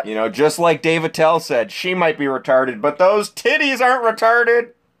that one. You know, just like Dave Attell said, she might be retarded, but those titties aren't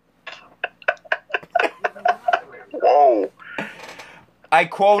retarded. Whoa. I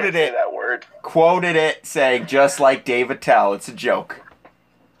quoted Say it. that word. Quoted it saying, just like Dave Attell. It's a joke.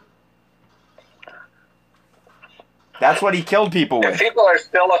 That's what he killed people If with. people are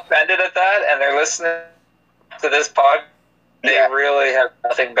still offended at that and they're listening to this pod, they really have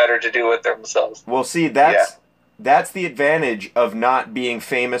nothing better to do with themselves. Well, see, that's the advantage of not being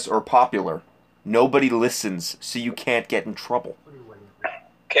famous or popular. Nobody listens, so you can't get in trouble.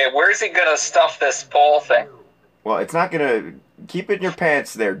 Okay, where's he gonna stuff this pole thing? Well, it's not gonna... Keep it in your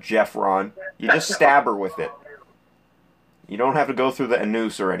pants there, Jeff Ron. You just stab her with it. You don't have to go through the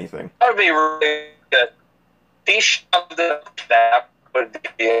anus or anything. That would be really good. He shoved the snap would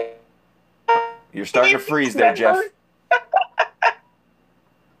be... You're starting to freeze there, Jeff.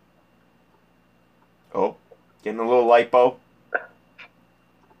 Oh, getting a little lipo.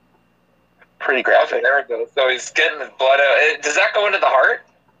 Pretty graphic. Okay, there it goes. So he's getting his blood out. Does that go into the heart?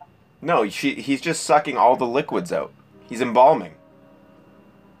 No, he's just sucking all the liquids out. He's embalming.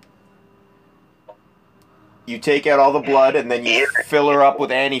 You take out all the blood, and then you fill her up with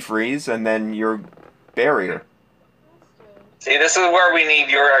antifreeze, and then you bury her. See, this is where we need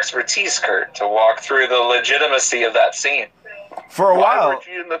your expertise, Kurt, to walk through the legitimacy of that scene. For a Why while, weren't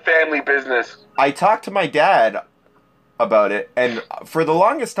you in the family business? I talked to my dad about it, and for the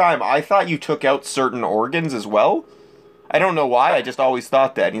longest time, I thought you took out certain organs as well. I don't know why, I just always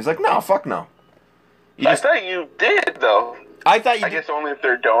thought that. And he's like, no, fuck no. I thought you did, though. I thought you I guess only if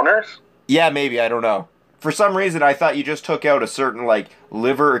they're donors? Yeah, maybe, I don't know. For some reason, I thought you just took out a certain, like,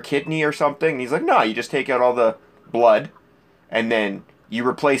 liver or kidney or something. And he's like, no, you just take out all the blood, and then you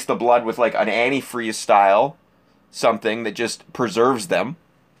replace the blood with, like, an antifreeze style something that just preserves them.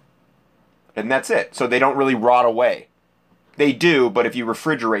 And that's it. So they don't really rot away. They do, but if you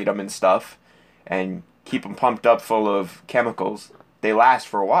refrigerate them and stuff, and keep them pumped up full of chemicals, they last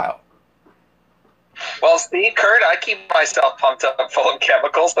for a while. Well, see, Kurt, I keep myself pumped up full of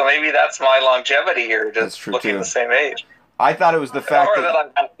chemicals, so maybe that's my longevity here, just looking the same age. I thought it was the fact that I'm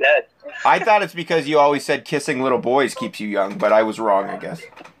not dead. I thought it's because you always said kissing little boys keeps you young, but I was wrong, I guess.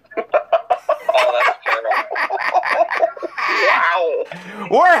 Oh, that's terrible. Wow.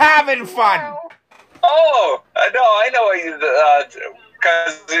 We're having fun. Oh, no, I know what you,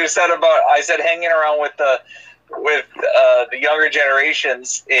 because you said about, I said hanging around with the younger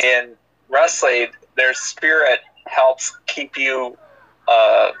generations in wrestling, their spirit helps keep you,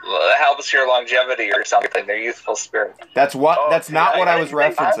 helps your longevity or something, their youthful spirit. That's not what I was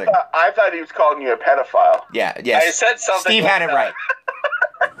referencing. I thought he was calling you a pedophile. Yeah, yes. I said something. Steve had it right.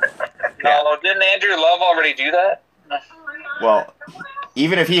 No, didn't Andrew Love already do that? Well,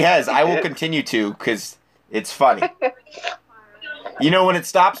 even if he has, I will continue to, because it's funny. You know when it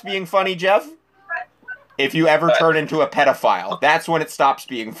stops being funny, Jeff? If you ever turn into a pedophile. That's when it stops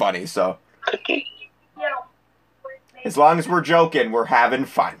being funny, so. As long as we're joking, we're having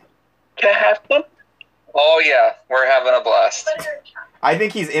fun. Can I have fun? Oh, yeah, we're having a blast. I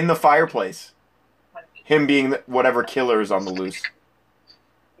think he's in the fireplace. Him being whatever killer is on the loose.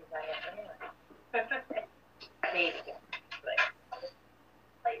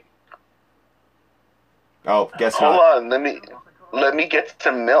 Oh, guess Hold not. on, let me get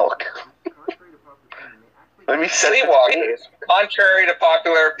some milk. Let me set the Sleepwalkers, contrary to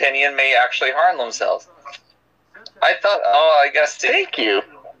popular opinion, may actually harm themselves. I thought, I guess. Thank you.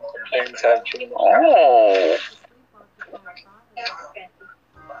 James had Oh.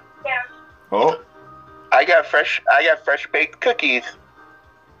 Oh. I got fresh baked cookies.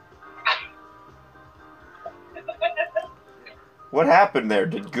 What happened there?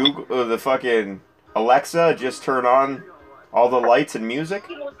 Did Google, the fucking Alexa just turn on all the lights and music?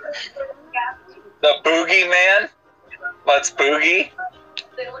 The Boogie Man. Let's boogie.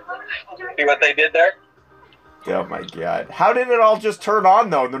 See what they did there? Oh my god. How did it all just turn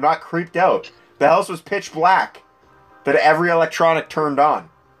on though and they're not creeped out? The house was pitch black. But every electronic turned on.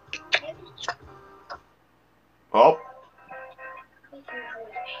 Oh.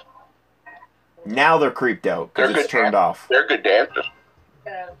 Now they're creeped out because it's turned off. They're good dancers.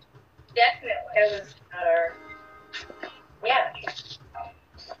 Definitely. It was our... Yeah.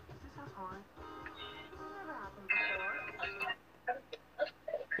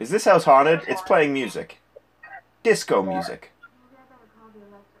 Is this house haunted? It's playing music. Disco music.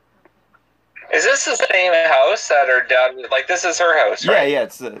 Is this the same house that her dad was, like, this is her house, right? Yeah,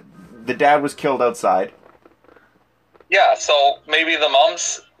 it's the dad was killed outside. Yeah, so maybe the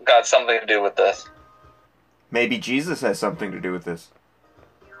mom's got something to do with this. Maybe Jesus has something to do with this.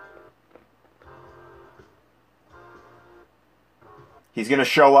 He's gonna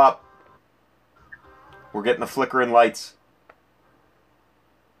show up. We're getting the flickering lights.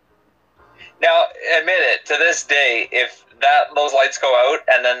 Now, admit it, to this day, if those lights go out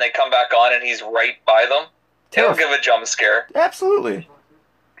and then they come back on and he's right by them, it'll give a jump scare. Absolutely.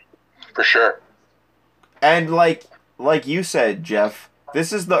 For sure. And like you said, Jeff,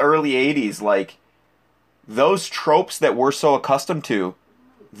 this is the early 80s. Like, those tropes that we're so accustomed to,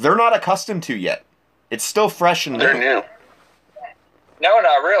 they're not accustomed to yet. It's still fresh and new. They're new. No,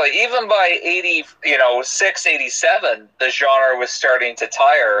 not really. Even by 86, 87, the genre was starting to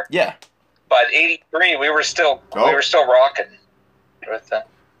tire. Yeah. But 83, we were still rocking with them.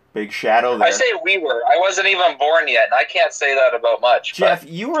 Big shadow there. I say we were. I wasn't even born yet, and I can't say that about much. Jeff,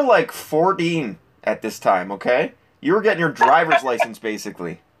 you were like 14 at this time, okay? You were getting your driver's license,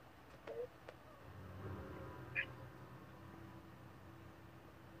 basically.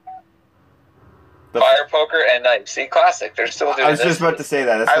 Fire poker and knife. See, classic. They're still doing this. I was just about to say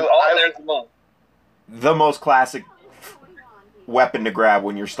that. That's there's the moon. The most classic weapon to grab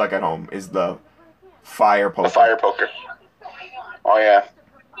when you're stuck at home is the fire poker. The fire poker. Oh, yeah.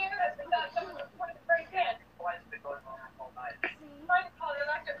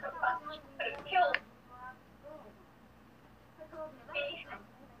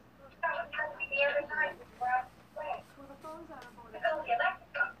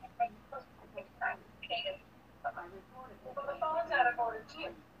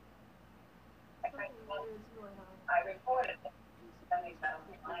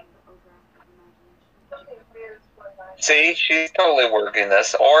 See, she's totally working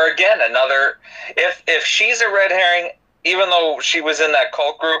this. Or again, another. If she's a red herring, even though she was in that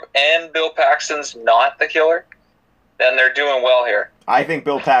cult group and Bill Paxton's not the killer, then they're doing well here. I think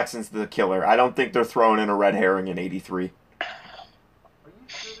Bill Paxton's the killer. I don't think they're throwing in a red herring in 83.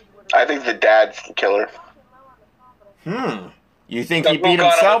 I think the dad's the killer. You think he beat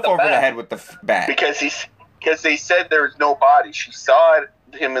himself over the head with the bat? Because they said there was no body. She saw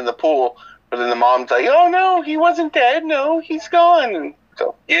him in the pool, but then the mom's like, "Oh no, he wasn't dead. No, he's gone." And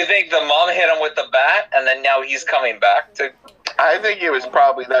so you think the mom hit him with the bat, and then now he's coming back to? I think it was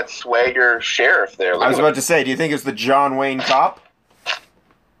probably that swagger sheriff there. I was about to say, do you think it's the John Wayne cop?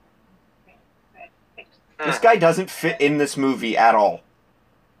 This guy doesn't fit in this movie at all.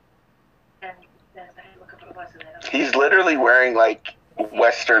 He's literally wearing like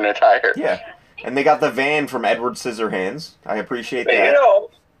Western attire. Yeah, and they got the van from Edward Scissorhands. I appreciate But, that. you know,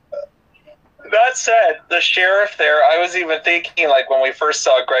 that said, the sheriff there, I was even thinking, like, when we first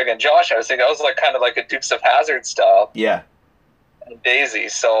saw Greg and Josh, I was thinking, I was like kind of like a Dukes of Hazzard style. Yeah. And Daisy,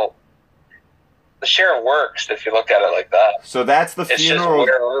 so the sheriff works if you look at it like that. So that's the It's funeral.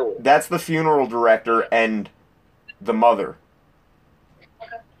 just where That's the funeral director and the mother.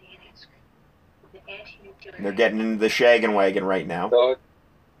 And they're getting into the shaggin' wagon right now. So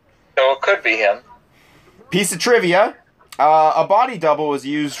it could be him. Piece of trivia. A body double was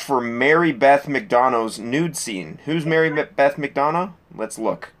used for Mary Beth McDonough's nude scene. Who's Mary Beth McDonough? Let's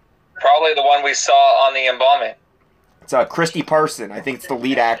look. Probably the one we saw on the embalming. It's Christy Parson. I think it's the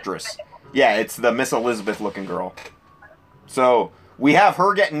lead actress. Yeah, it's the Miss Elizabeth looking girl. So we have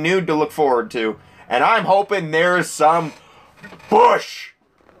her getting nude to look forward to, and I'm hoping there's some bush.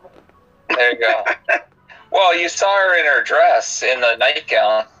 There you go. Well, you saw her in her dress, in the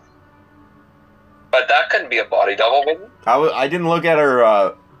nightgown. But that couldn't be a body double, would it? I didn't look at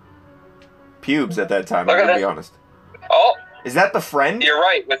her pubes at that time, I'm going to be honest. Oh. Is that the friend? You're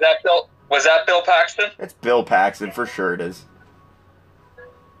right. Was that Bill Paxton? It's Bill Paxton, for sure it is.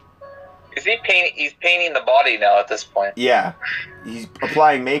 He's painting the body now at this point. Yeah. He's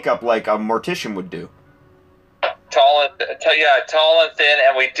applying makeup like a mortician would do. Tall and thin,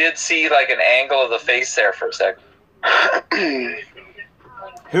 and we did see like an angle of the face there for a second.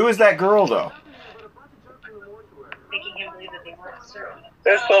 Who is that girl, though?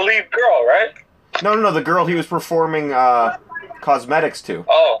 That's the lead girl, right? No, the girl he was performing cosmetics to.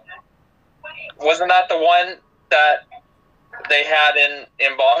 Oh. Wasn't that the one that they had in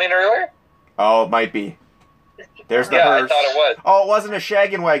embalming earlier? Oh, it might be. There's the hearse. hearse. I thought it was. Oh, it wasn't a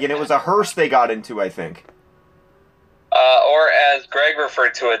shaggin' wagon. It was a hearse they got into, I think. Or as Greg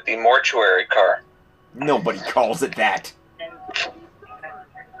referred to it, the mortuary car. Nobody calls it that.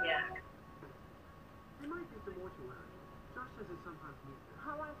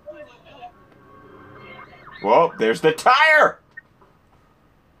 Well, there's the tire!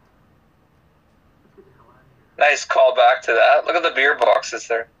 Nice callback to that. Look at the beer boxes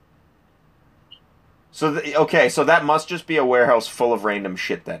there. So, so that must just be a warehouse full of random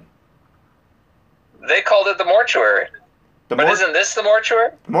shit then. They called it the mortuary. But isn't this the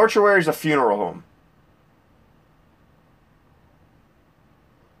mortuary? The mortuary is a funeral home.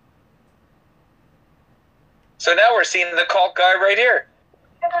 So now we're seeing the cult guy right here.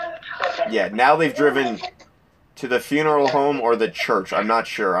 Yeah, now they've driven to the funeral home or the church. I'm not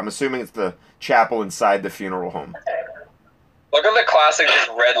sure. I'm assuming it's the chapel inside the funeral home. Look at the classic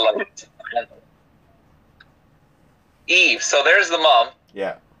just red light. Eve. So there's the mom.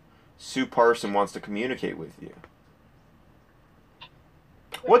 Yeah. Sue Parson wants to communicate with you.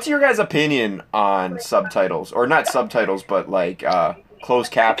 What's your guys' opinion on subtitles? Or not subtitles, but like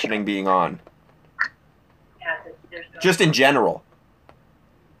closed captioning being on? Just in general.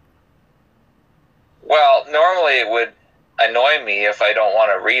 Well, normally it would annoy me if I don't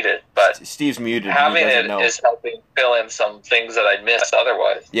want to read it, but Steve's muted. having it know. is helping fill in some things that I'd miss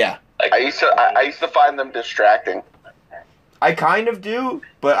otherwise. Yeah. Like, I used to find them distracting. I kind of do,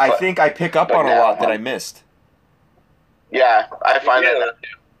 but I think I pick up on a lot that I missed. Yeah, I find that.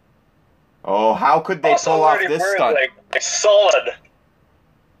 Oh, how could they also pull off already this word, stunt? like solid.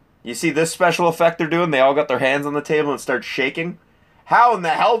 You see this special effect they're doing? They all got their hands on the table and start shaking. How in the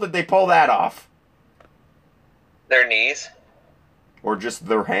hell did they pull that off? Their knees. Or just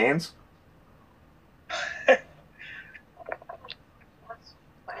their hands?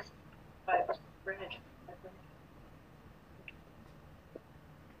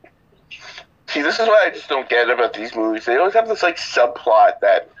 See, this is what I just don't get about these movies. They always have this like subplot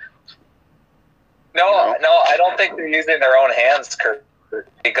that. No, You know? no, I don't think they're using their own hands, Kurt,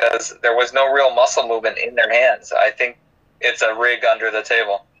 because there was no real muscle movement in their hands. I think it's a rig under the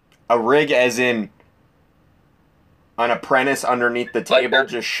table. A rig as in an apprentice underneath the table they're-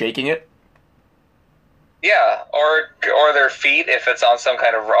 just shaking it? Yeah, or their feet if it's on some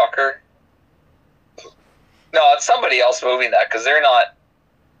kind of rocker. No, it's somebody else moving that because they're not.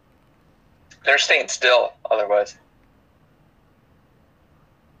 They're staying still otherwise.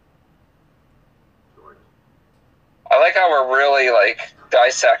 I like how we're really like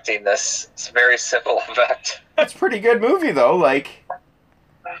dissecting this. It's a very simple effect. It's a pretty good movie though, like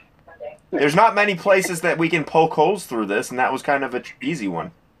there's not many places that we can poke holes through this, and that was kind of an easy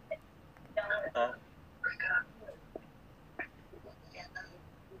one.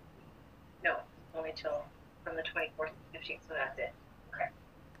 No, only till from the 24th to 15th, so that's it. Okay.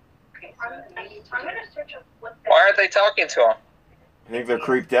 Okay, so I'm going to search up what Why aren't they talking to him? I think they're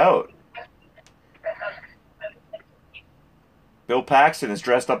creeped out. Bill Paxton is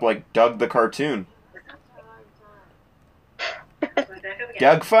dressed up like Doug the cartoon.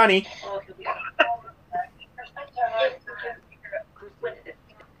 Doug Funny.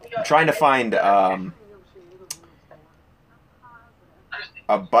 I'm trying to find a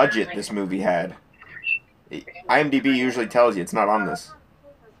budget this movie had. IMDb usually tells you it's not on this.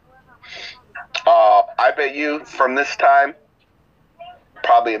 I bet you from this time,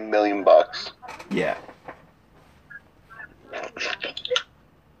 probably $1 million. Yeah.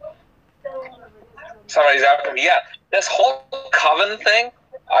 Somebody's after me. Yeah, this whole coven thing,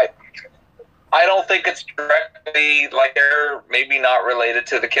 I don't think it's directly like they're maybe not related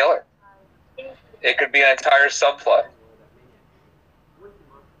to the killer. It could be an entire subplot.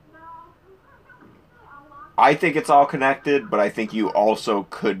 I think it's all connected, but I think you also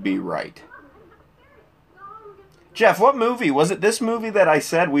could be right. Jeff, what movie? Was it this movie that I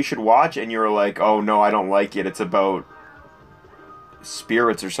said we should watch and you were like, oh no, I don't like it, it's about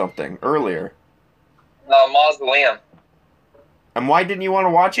spirits or something, earlier? Mausoleum. And why didn't you want to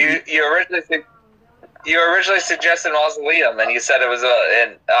watch it? You originally suggested Mausoleum, and you said it was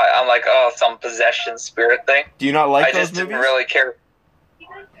and I'm like, oh, some possession spirit thing. Do you not like I those just movies? didn't really care.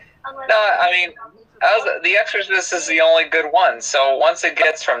 No, I mean, The Exorcist is the only good one. So once it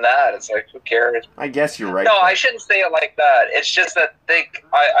gets from that, it's like, who cares? I guess you're right. No, I shouldn't say it like that. It's just that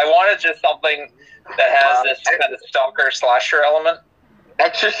I wanted just something that has this kind of stalker slasher element.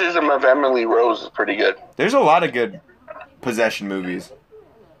 Exorcism of Emily Rose is pretty good. There's a lot of good possession movies.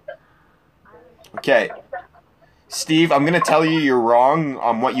 Okay. Steve, I'm going to tell you you're wrong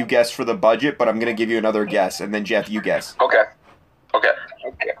on what you guessed for the budget, but I'm going to give you another guess, and then Jeff, you guess. Okay. Okay.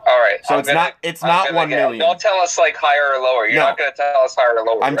 All right. So it's not 1 million. Don't tell us like higher or lower. You're No. not going to tell us higher or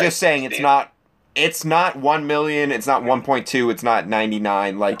lower. I'm right, just saying Steve? it's not 1 million, it's not 1.2, it's not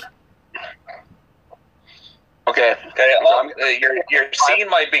 99, like Okay. Okay. Your scene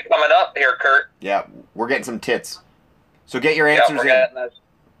might be coming up here, Kurt. yeah, we're getting some tits. So get your Yeah, answers we're in. getting that.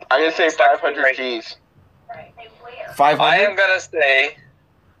 I'm going to say 500 G's. 500? I am going to say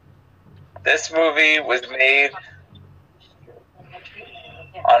this movie was made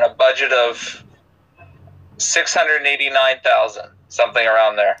on a budget of $689,000, something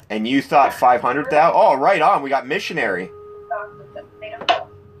around there. And you thought 500,000? Oh, right on. We got Missionary.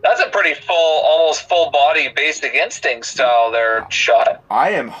 That's That's a pretty full, almost full body Basic Instinct style there shot.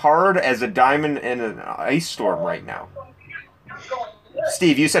 I am hard as a diamond in an ice storm right now.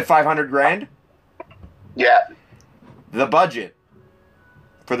 Steve, you said 500 grand? Yeah. The budget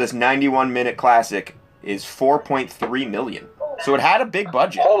for this 91-minute classic is 4.3 million. So it had a big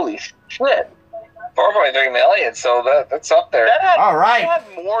budget. Holy shit. 4.3 million, so that's up there. All right. That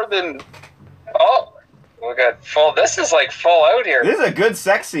had more than... Oh, we got full. This is like full out here. This is a good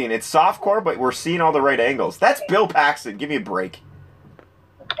sex scene. It's softcore, but we're seeing all the right angles. That's Bill Paxton. Give me a break.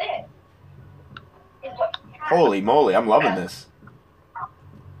 Holy moly, I'm loving this.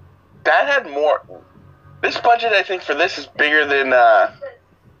 That had more... This budget, I think, for this is bigger than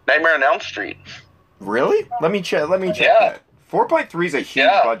Nightmare on Elm Street. Really? Let me check Yeah. that. 4.3 is a huge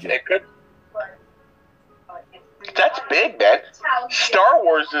budget. It could. That's big, man. Star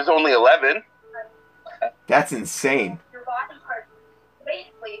Wars is only 11. That's insane.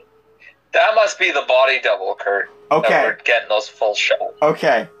 That must be the body double, Kurt. Okay. That we're getting those full shots.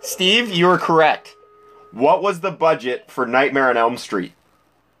 Okay. Steve, you were correct. What was the budget for Nightmare on Elm Street?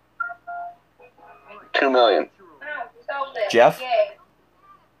 2 million. Jeff?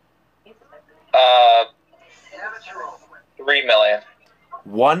 3 million.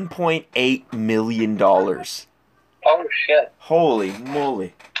 $1.8 million. Oh shit! Holy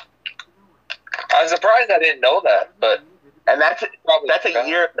moly. I'm surprised I didn't know that, but And that's a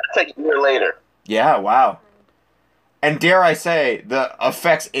year later. Yeah, wow. And dare I say, the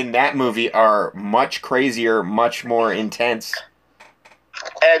effects in that movie are much crazier, much more intense.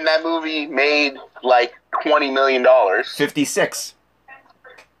 And that movie made like $20 million. 56.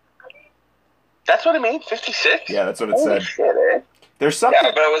 That's what it made? 56? Yeah, that's what it Holy said. shit, eh? There's something...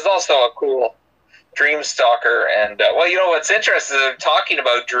 yeah, but it was also a cool dream stalker. And well, you know what's interesting? They're talking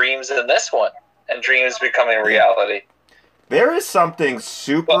about dreams in this one, and dreams becoming reality. There is something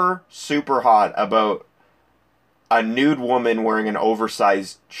super, super hot about a nude woman wearing an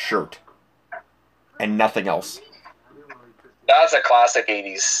oversized shirt and nothing else. That's a classic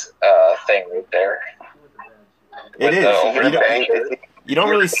 80s thing right there. It With the is. over- You don't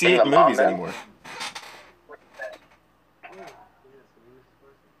really see it in movies anymore.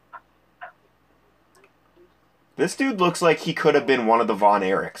 This dude looks like he could have been one of the Von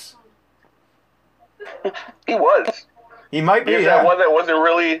Erichs. He was. He might be, He was yeah. that one that wasn't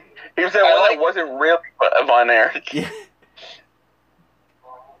really... He was that one that wasn't really Von Erich. Yeah.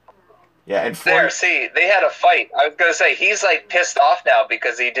 Yeah, and There, see, they had a fight. I was going to say, he's like pissed off now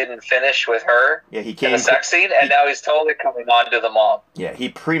because he didn't finish with her yeah, he in came. the sex scene, and now he's totally coming on to the mom. Yeah, he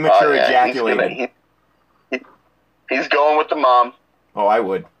premature ejaculated. He's going with the mom. Oh, I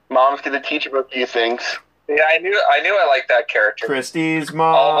would. Mom's going to teach him a few things. Yeah, I knew I liked that character. Christie's All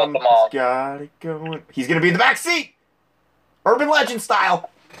mom about the mom. has got it going. He's gonna be in the back seat, urban legend style.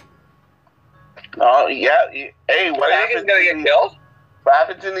 Oh, yeah. Hey, What do you think he's going to get killed? What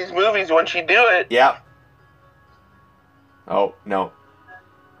happens in these movies once you do it? Yeah. Oh no.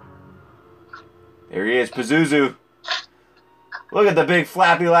 There he is, Pazuzu. Look at the big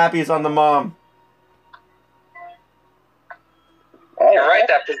flappy lappies on the mom. You're right,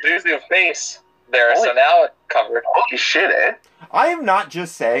 that Pazuzu face there, so now it's covered. Holy shit, eh? I am not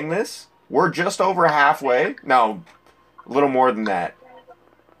just saying this. We're just over halfway. No, a little more than that.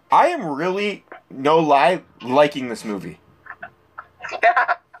 I am really, no lie, liking this movie.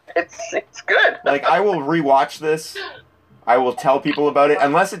 Yeah, it's good. Like, I will rewatch this. I will tell people about it,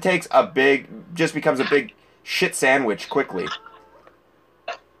 unless it takes just becomes a big shit sandwich quickly.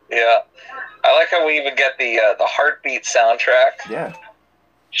 Yeah. I like how we even get the Heartbeat soundtrack. Yeah.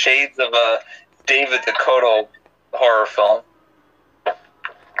 Shades of a David Dakota horror film.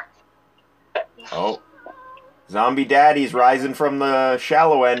 Oh. Zombie Daddy's rising from the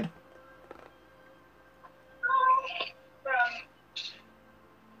shallow end.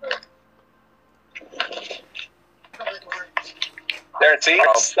 There, see?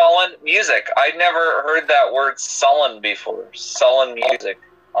 Sullen music. I'd never heard that word sullen before. Sullen music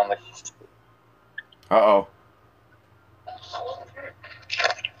on the... Uh-oh.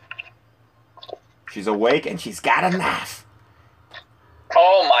 She's awake and she's got a knife.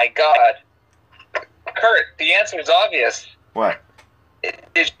 Oh my god. Kurt, the answer is obvious. What?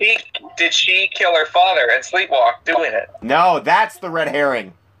 Did she kill her father and sleepwalk doing it? No, that's the red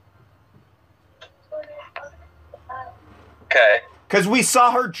herring. Okay. Because we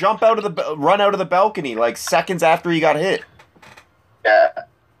saw her run out of the balcony like seconds after he got hit. Yeah.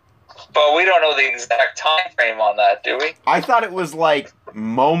 But we don't know the exact time frame on that, do we? I thought it was like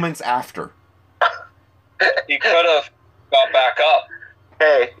moments after. You could have got back up.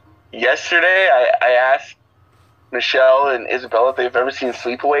 Hey, yesterday I asked Michelle and Isabella if they've ever seen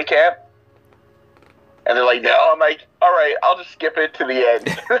Sleepaway Camp. And they're like, no. I'm like, all right, I'll just skip it to the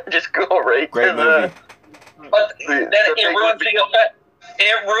end. Just go right Great to movie. But then it ruins the effect.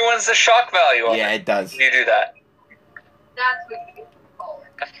 It ruins the shock value of Yeah, it. it does. You do that. That's what you call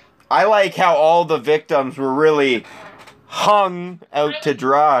it. I like how all the victims were really hung out to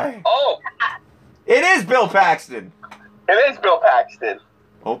dry. Oh, It is Bill Paxton. It is Bill Paxton.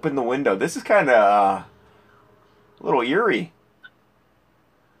 Open the window. This is kind of a little eerie.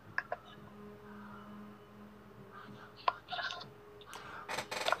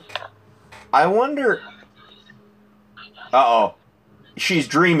 I wonder... Uh-oh. She's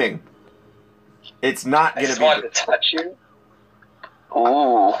dreaming. It's not I gonna just be... wanted to touch you.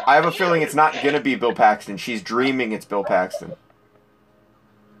 Ooh. I have a feeling it's not gonna be Bill Paxton. She's dreaming it's Bill Paxton.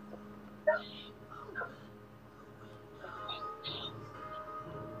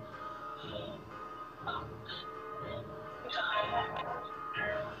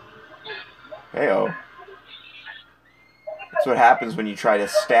 Heyo. That's what happens when you try to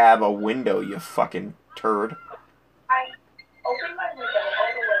stab a window, you fucking turd. I opened my window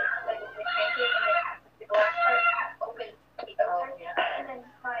all the way, like with my cranky, and I had the glass part open to the outside, and then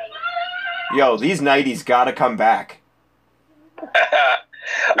my... Yo, these 90s gotta come back.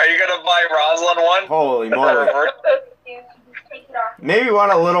 Are you gonna buy Rosalind one? Holy Is that moly. reverse? Take it off. Maybe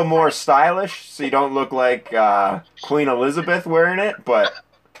want a little more stylish so you don't look like Queen Elizabeth wearing it, but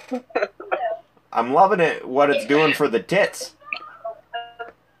I'm loving it, what it's doing for the tits.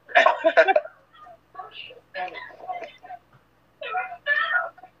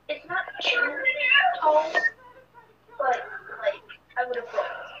 It's not too tall, but like I would have looked.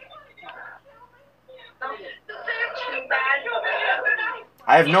 Not too bad.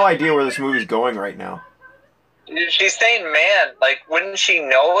 I have no idea where this movie's going right now. She's saying man. Like, wouldn't she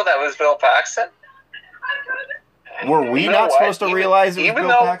know that was Bill Paxton? Were we You know not what? supposed to realize it was even Bill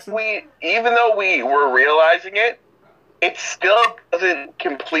though Paxton? even though we were realizing it, it still doesn't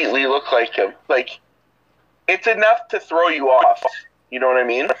completely look like him. Like, it's enough to throw you off. You know what I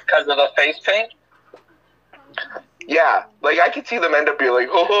mean? Because of the face paint? Yeah. Like, I could see them end up being like,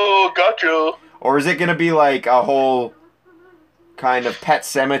 oh, gotcha. Or is it going to be like a whole kind of Pet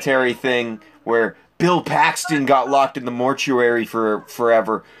Cemetery thing where Bill Paxton got locked in the mortuary for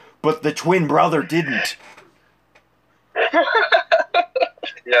forever, but the twin brother didn't?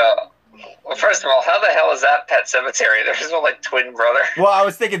 Yeah. Well, first of all, how the hell is that Pet Cemetery? There's no, like, twin brother. Well, I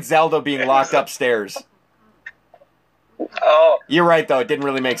was thinking Zelda being locked upstairs. Oh, You're right, though. It didn't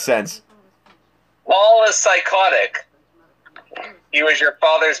really make sense. Paul is psychotic. He was your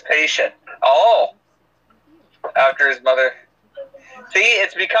father's patient. Oh. After his mother. See,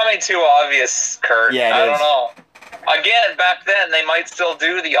 it's becoming too obvious, Kurt. Yeah, it I is. don't know. Again, back then, they might still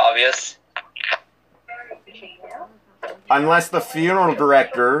do the obvious. Unless the funeral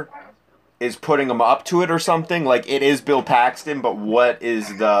director is putting him up to it or something. Like, it is Bill Paxton, but what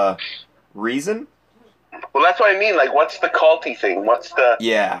is the reason? Well, that's what I mean. Like, what's the culty thing? What's the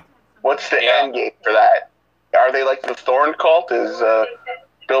Yeah. end game for that? Are they like the Thorn cult? Is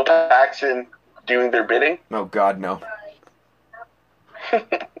Bill Paxton doing their bidding? Oh, God, no.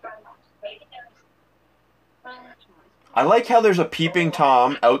 I like how there's a peeping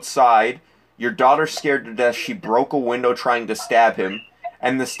Tom outside. Your daughter's scared to death. She broke a window trying to stab him.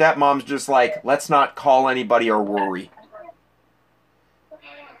 And the stepmom's just like, let's not call anybody or worry.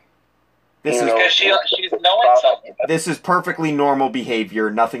 This You is know, Because she's knowing something. this is perfectly normal behavior.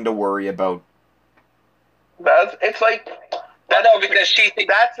 Nothing to worry about. It's like... I know, because she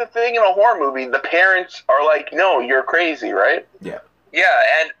thinks... That's the thing in a horror movie. The parents are like, no, you're crazy, right? Yeah. Yeah,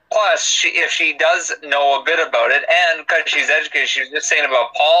 and plus, if she does know a bit about it, and because she's educated, she was just saying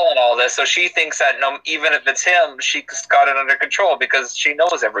about Paul and all this, so she thinks that even if it's him, she's got it under control because she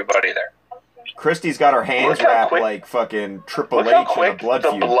knows everybody there. Christy's got her hands Look how wrapped quick- like fucking Triple Look H how in a quick blood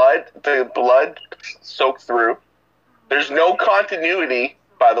feud. the blood soaked through. There's no continuity,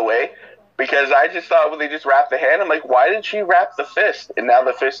 by the way, because I just thought when they just wrapped the hand, I'm like, why did she wrap the fist? And now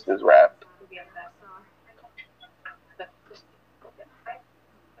the fist is wrapped.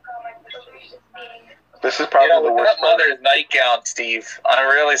 This is probably the Look worst at part. Mother's nightgown, Steve. I'm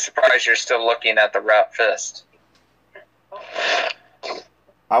really surprised you're still looking at the wrapped fist.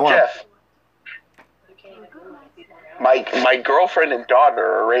 I want. Jeff, my girlfriend and daughter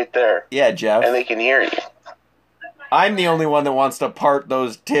are right there, Yeah, Jeff. and they can hear you. I'm the only one that wants to part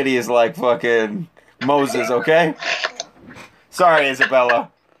those titties like fucking Moses, okay? Sorry, Isabella.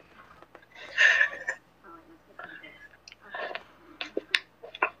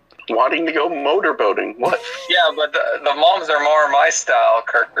 Wanting to go motorboating. What? Yeah, but the moms are more my style,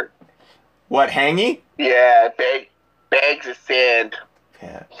 Kirk. What, hangy? Yeah, bags of sand.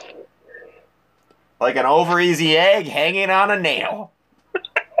 Yeah. Like an over-easy egg hanging on a nail.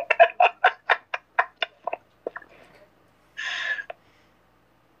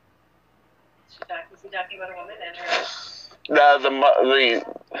 Is he talking about a woman and her? The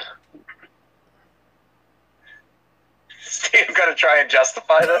Steve's gonna try and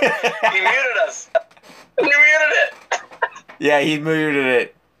justify this. He muted us. He muted it. Yeah, he muted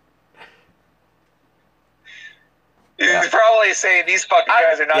it. He's probably saying these fucking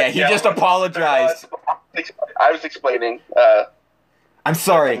guys are not. Yeah, he just apologized. I was explaining. I'm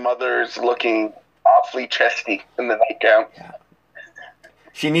sorry. The mother's looking awfully chesty in the nightgown. Yeah.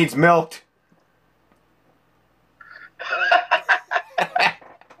 She needs milked.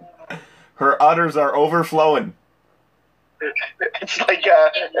 Her udders are overflowing. It's like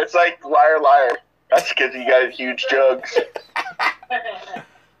liar, liar. That's because you got huge jugs.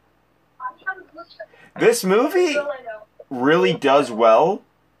 This movie really does well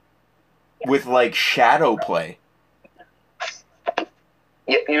with like shadow play.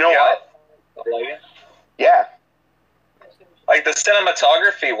 Yeah, you know what? Yeah. Like the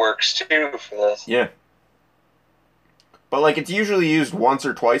cinematography works too for this. Yeah. But like it's usually used once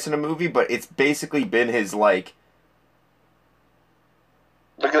or twice in a movie, but it's basically been his like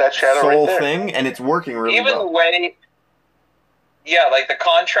look at that shadow soul right there. thing, and it's working really Even well. the way, yeah, like the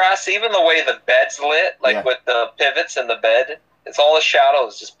contrast, even the way the bed's lit, like with the pivots in the bed, it's all the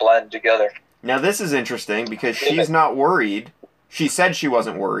shadows just blend together. Now this is interesting because she's not worried. She said she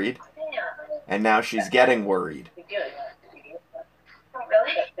wasn't worried, and now she's getting worried.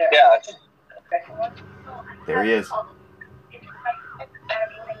 Yeah. There he is.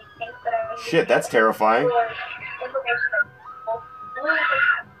 Shit, that's terrifying.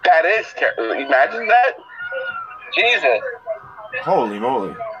 That is terrible. Imagine that. Jesus. Holy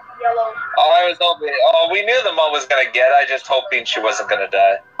moly. I was hoping. Oh, we knew the mom was gonna get it. I just hoping she wasn't gonna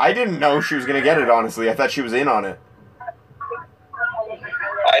die. I didn't know she was gonna get it, honestly. I thought she was in on it.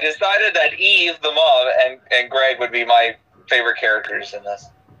 I decided that Eve, the mom, and Greg would be my favorite characters in this.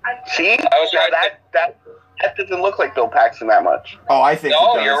 See? I was trying that doesn't look like Bill Paxton that much. Oh, I think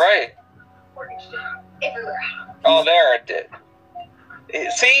No, it does. you're right. Oh, there it did.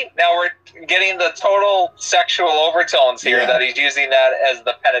 See, now we're getting the total sexual overtones here, that he's using that as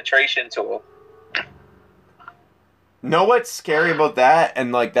the penetration tool. Know what's scary about that?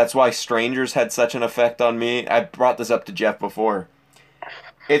 And like that's why Strangers had such an effect on me. I brought this up to Jeff before.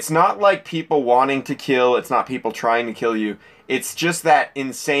 It's not like people wanting to kill, it's not people trying to kill you. It's just that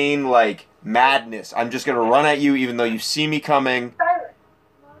insane like madness. I'm just gonna run at you even though you see me coming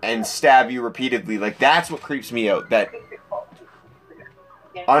and stab you repeatedly. Like that's what creeps me out. That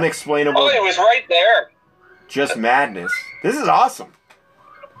unexplainable. Oh, it was right there. Just madness. This is awesome.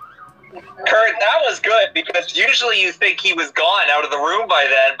 Kurt, that was good because usually you think he was gone out of the room by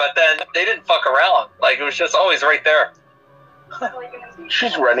then, but then they didn't fuck around. Like it was just always right there.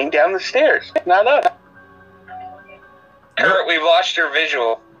 She's running down the stairs. Not us. Kurt, we've lost your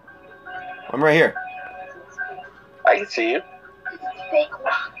visual. I'm right here. I can see you.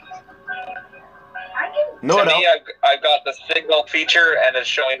 Know To what me, else? I've got the signal feature and it's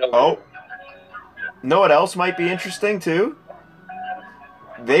showing the. Oh. Know what else might be interesting too?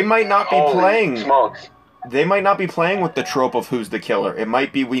 They might not be playing. Smokes. They might not be playing with the trope of who's the killer. It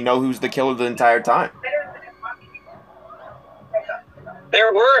might be we know who's the killer the entire time.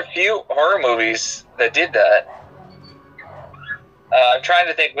 There were a few horror movies that did that. I'm trying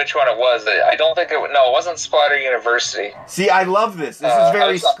to think which one it was. I don't think it. No, it wasn't Splatter University. See, I love this. This is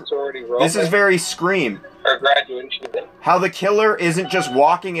very. This is very Scream. Or Graduation. How the killer isn't just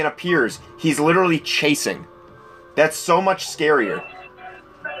walking and appears; he's literally chasing. That's so much scarier.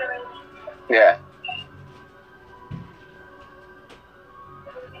 Yeah.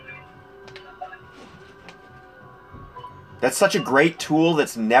 That's such a great tool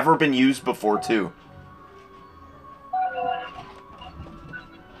that's never been used before, too.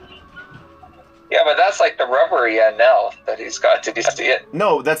 Yeah, but that's like the rubbery end now that he's got to see it.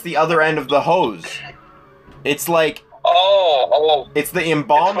 No, that's the other end of the hose. It's like... Oh. It's the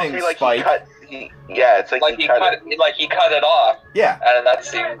embalming like spike. It's like he cut it off. Yeah. And that's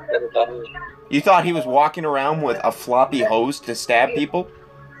the... You thought he was walking around with a floppy hose to stab people?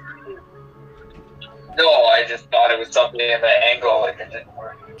 No, I just thought it was something in the angle, like it didn't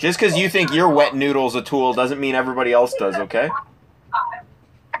work. Just because you think your wet noodle's a tool doesn't mean everybody else does, okay?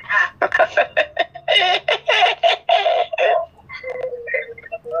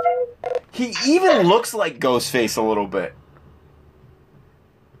 He even looks like Ghostface a little bit.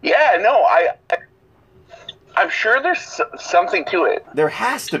 Yeah, no, I'm sure there's something to it. There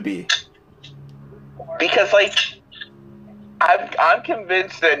has to be. because like I'm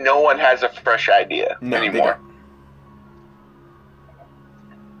convinced that no one has a fresh idea anymore.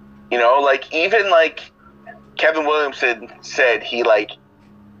 You know, like even like Kevin Williamson said he like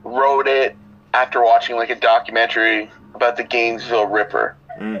wrote it after watching like a documentary about the Gainesville Ripper.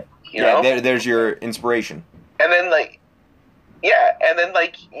 You know? There's your inspiration. And then like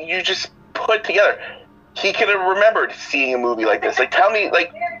you just put together. He could have remembered seeing a movie like this. Like, tell me,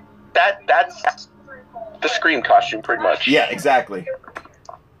 like that's the Scream costume, pretty much. Yeah, exactly.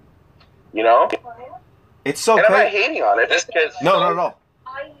 You know, it's so. And I'm not hating on it. No, not at all.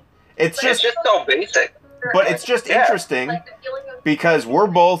 It's just so basic. But it's just interesting because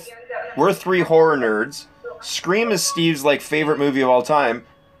we're three horror nerds. Scream is Steve's like favorite movie of all time.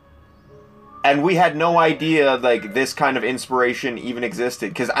 And we had no idea like this kind of inspiration even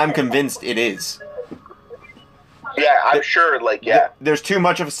existed, because I'm convinced it is. Yeah, I'm sure. Like, yeah, there's too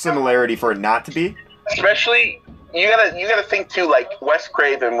much of a similarity for it not to be. Especially, you gotta think too. Like, Wes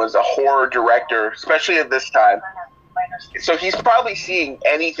Craven was a horror director, especially at this time. So he's probably seeing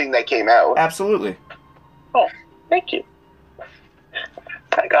anything that came out. Absolutely. Oh, thank you.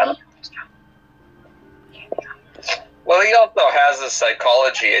 I got him. Well, he also has a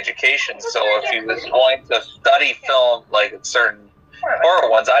psychology education, so if he was going to study film, like certain horror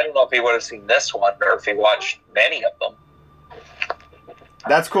ones, I don't know if he would have seen this one or if he watched many of them.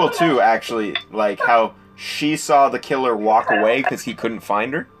 That's cool too, actually, like how she saw the killer walk away because he couldn't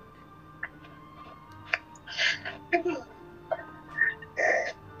find her.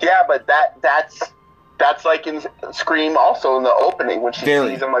 Yeah, but that's like in Scream also in the opening when she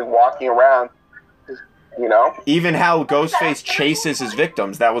sees him like walking around. You know? Even how Ghostface chases his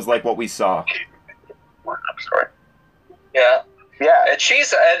victims, that was like what we saw. I'm sorry. Yeah. Yeah. And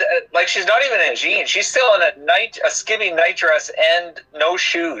she's like, she's not even in jeans. She's still in a skivvy night dress and no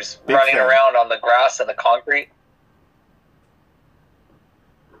shoes, running around on the grass and the concrete.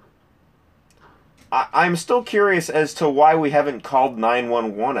 I'm still curious as to why we haven't called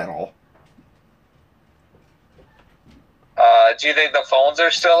 911 at all. Do you think the phones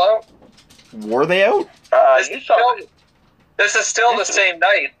are still out? Were they out? This is still the same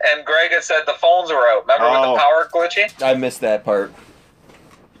night, and Greg had said the phones were out. Remember with the power glitching? I missed that part.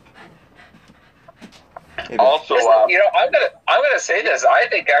 Also, you know, I'm gonna say this. I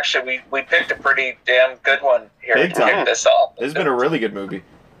think actually we picked a pretty damn good one here to kick this off. This has been a really good movie.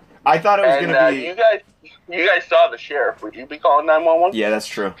 I thought it was gonna be. You guys saw the sheriff. Would you be calling 911? Yeah, that's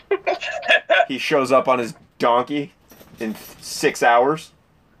true. He shows up on his donkey in 6 hours.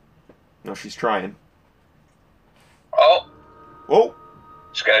 No, she's trying. Oh. Whoa.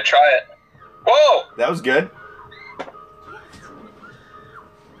 Just gonna try it. Whoa! That was good.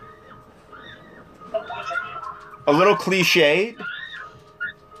 A little cliche,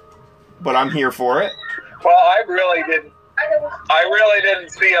 but I'm here for it. Well, I really didn't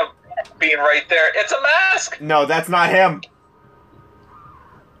see him being right there. It's a mask! No, that's not him.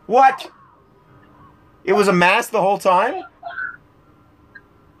 What? It was a mask the whole time?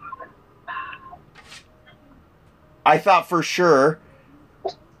 I thought for sure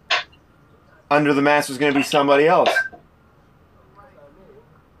under the mask was going to be somebody else.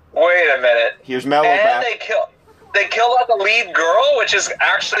 Wait a minute. Here's Mello and back. They killed out the lead girl, which is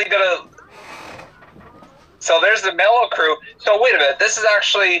actually going to... So there's the Mello crew. So wait a minute. This is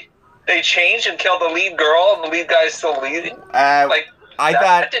actually... They changed and killed the lead girl, and the lead guy's still leading?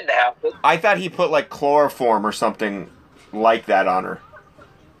 That didn't happen. I thought he put, like, chloroform or something like that on her.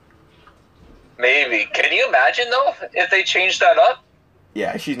 Maybe. Can you imagine, though, if they changed that up?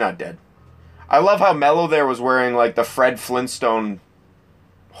 Yeah, she's not dead. I love how Mello there was wearing, like, the Fred Flintstone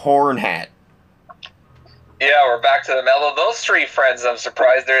horn hat. Yeah, we're back to the Mello. Those three friends, I'm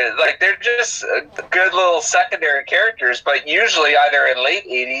surprised. They're just good little secondary characters, but usually either in late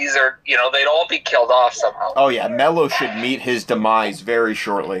 80s or, you know, they'd all be killed off somehow. Oh, yeah, Mello should meet his demise very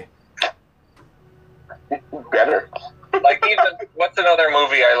shortly. Better. Like, even, what's another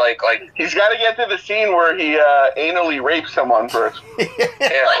movie I like? Like, he's got to get to the scene where he anally rapes someone first.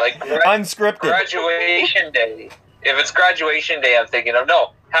 Yeah, like unscripted. Graduation Day. If it's Graduation Day, I'm thinking of,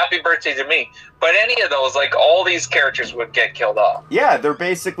 no, Happy Birthday to Me. But any of those, like, all these characters would get killed off. Yeah, they're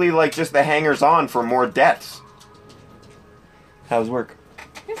basically, like, just the hangers-on for more deaths. How's work?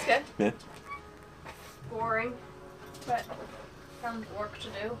 It's good. Yeah. Boring, but some work to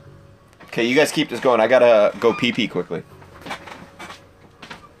do. Okay, you guys keep this going. I gotta go pee-pee quickly.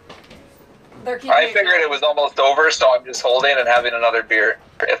 I figured it was almost over, so I'm just holding and having another beer,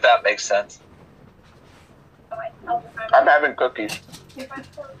 if that makes sense. I'm having cookies.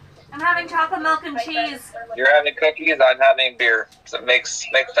 I'm having chocolate milk and cheese. You're having cookies, I'm having beer. So it makes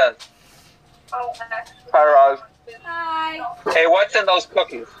sense. Oh, actually. Hi, Roz. Hi. Hey, what's in those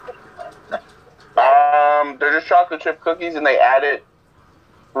cookies? They're just chocolate chip cookies, and they added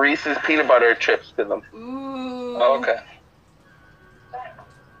Reese's peanut butter chips to them. Ooh. Oh, okay.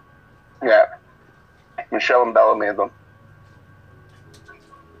 Yeah. Michelle and Bella made them.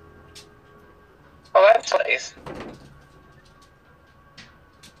 Oh, that's nice.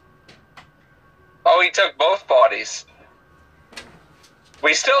 Oh, he took both bodies.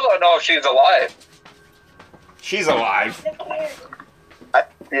 We still don't know if she's alive. She's alive.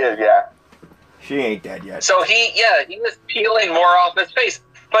 Yeah. She ain't dead yet. So he was peeling more off his face.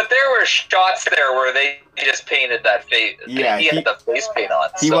 But there were shots there where they just painted that face. Yeah, he had the face paint on.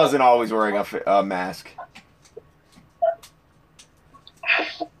 He wasn't always wearing a mask.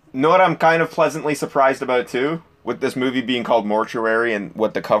 Know what I'm kind of pleasantly surprised about too? With this movie being called Mortuary and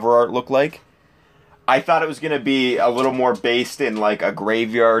what the cover art looked like? I thought it was going to be a little more based in like a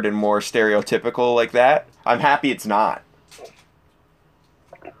graveyard and more stereotypical like that. I'm happy it's not.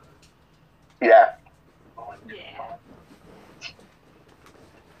 Yeah. Yeah.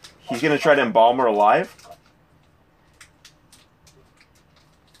 He's going to try to embalm her alive?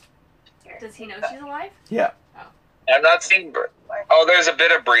 Does he know she's alive? Yeah. I'm not seeing. Oh, there's a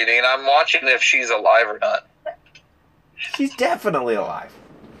bit of breathing. I'm watching if she's alive or not. She's definitely alive.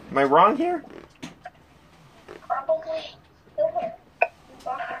 Am I wrong here? Probably still here.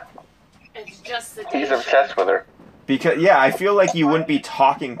 It's just the He's obsessed with her. Because, yeah, I feel like you wouldn't be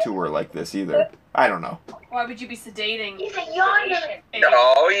talking to her like this either. I don't know. Why would you be sedating? He's a yawner.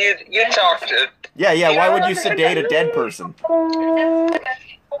 No, you talked to. Yeah, why would you sedate a dead person? Oh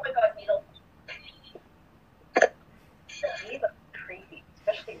my god, Needle. He looks creepy,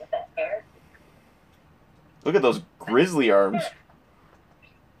 especially with that hair. Look at those grizzly arms.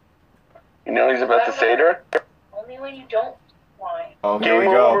 You know what he's about to say to her? Only when you don't whine. Oh, here we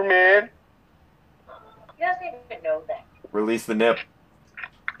Game go. over, man. He doesn't even know that. Release the nip.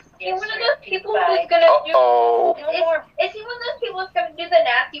 Is he one of those people who's gonna do? Uh-oh. Is he one of those people who's gonna do the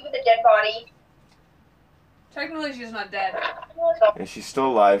nasty with a dead body? Technically, she's not dead. Yeah, she's still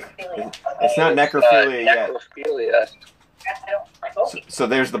alive. It's not necrophilia yet. Necrophilia. I don't like. So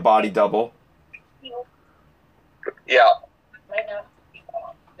there's the body double. Yeah. Might not be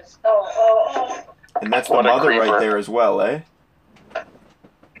on. Oh. And that's the What a mother right creeper. there as well, eh? And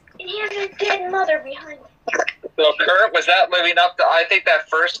he has his dead mother behind him. So Kurt, was that living up to? I think that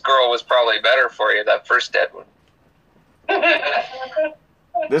first girl was probably better for you. That first dead one.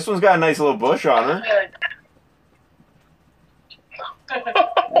 This one's got a nice little bush on her.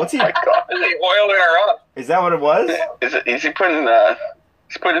 What's he? Oh my God. Is he oiling her up? Is that what it was? Is he putting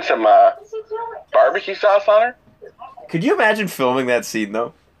he's putting some barbecue sauce on her? Could you imagine filming that scene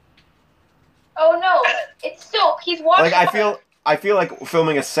though? Oh no, it's soap. He's watching. Like I feel like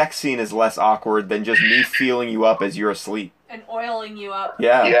filming a sex scene is less awkward than just me feeling you up as you're asleep. And oiling you up.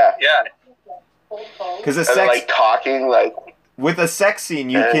 Yeah. Yeah. Yeah. Because a And they're, like talking like with a sex scene,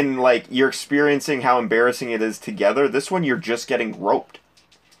 you can like you're experiencing how embarrassing it is together. This one, you're just getting roped.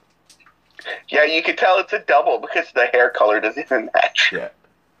 yeah, you can tell it's a double because the hair color doesn't even match. Yeah.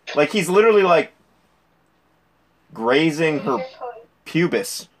 Like he's literally like grazing her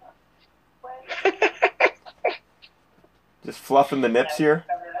pubis. Just fluffing the nips here.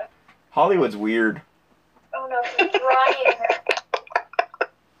 Hollywood's weird. Oh no, he's drying her.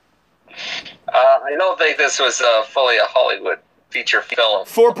 I don't think this was fully a Hollywood feature film.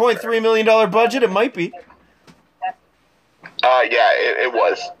 $4.3 million budget. It might be. Yeah, it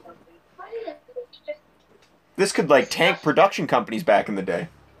was. This could like tank production companies back in the day.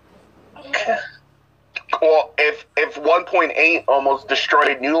 Well, if 1.8 almost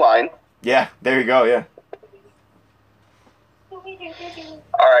destroyed New Line. Yeah, there you go. Yeah.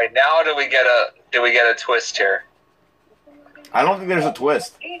 All right, now do we get a twist here? I don't think there's a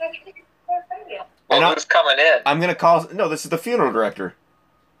twist. Well, And who's coming in? I'm gonna call. No, this is the funeral director.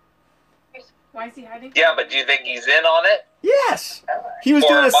 Why is he hiding? Yeah, but do you think he's in on it? Yes, he was Or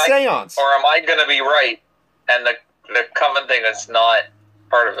doing a am I- séance. Or am I going to be right and the coming thing is not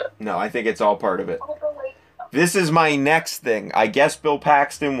part of it? No, I think it's all part of it. This is my next thing. I guess Bill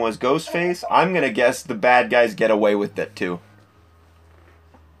Paxton was Ghostface. I'm gonna guess the bad guys get away with it too.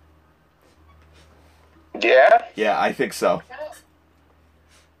 Yeah, Yeah, I think so.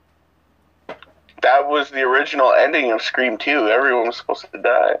 that was the original ending of Scream 2. Everyone was supposed to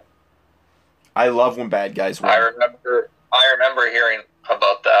die. I love when bad guys win. I remember hearing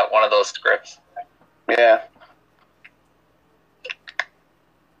about that, one of those scripts. Yeah.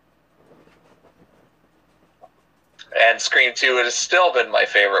 And Scream 2 would have still been my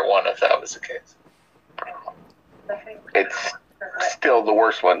favorite one if that was the case. It's still the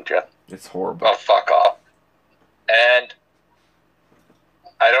worst one, Jeff. It's horrible. Oh, fuck off. And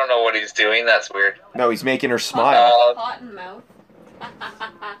I don't know what he's doing. That's weird. No, he's making her smile. Cotton mouth.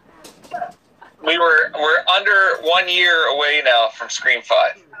 We're under 1 year away now from Scream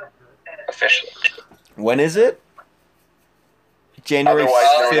 5. Officially. When is it? January Otherwise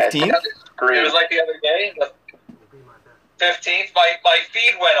known as 15th? Scream. It was like the other day, the 15th. My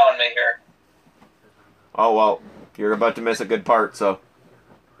feed went on me here. Oh, well, you're about to miss a good part, so.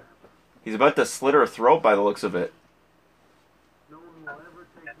 He's about to slit her throat by the looks of it.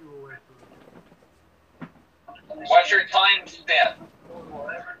 What's your time stamp?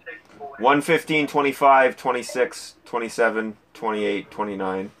 1, 15, 25, 26, 27, 28,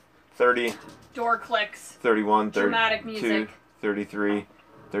 29, 30, Door clicks. 31, Dramatic 32, music. 33,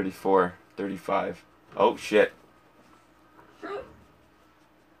 34, 35. Oh, shit.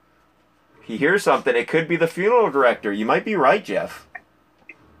 He hears something. It could be the funeral director. You might be right, Jeff.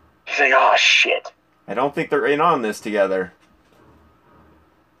 He's like, oh, shit. I don't think they're in on this together.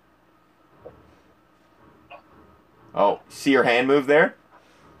 Oh, see her hand move there?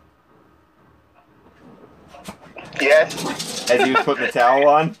 Yes. As he was putting the towel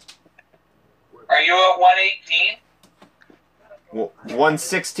on? Are you at 118?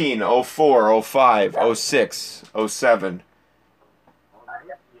 116, 04, 05, 06, 07.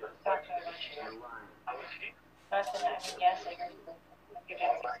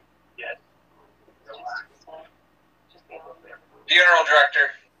 Funeral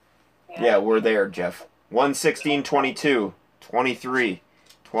director. Yeah, we're there, Jeff. 116, 22, 23,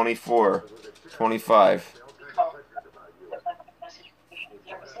 24, 25.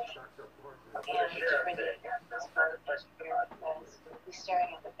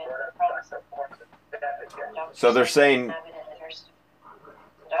 So they're saying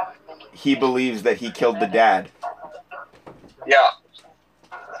he believes that he killed the dad. Yeah.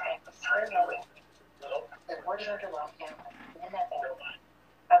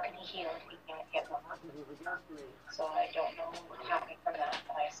 How can he heal if he can't get one? So I don't know what happened from that.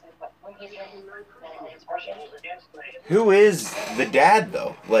 And I said, but when he's in, then it's working. Who is the dad,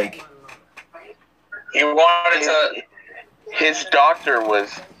 though? Like, He wanted to. His doctor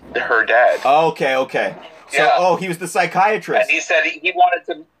was her dad. okay. So, Yeah. oh, he was the psychiatrist. And he said he wanted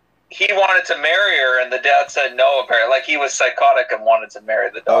to. He wanted to marry her, and the dad said no. Apparently, like he was psychotic and wanted to marry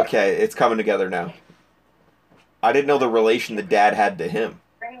the daughter. Okay, it's coming together now. I didn't know the relation the dad had to him.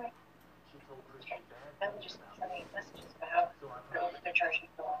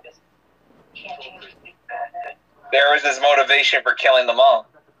 There was his motivation for killing the mom.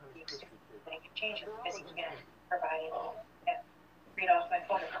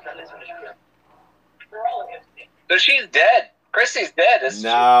 So she's dead. Chrissy's dead. Isn't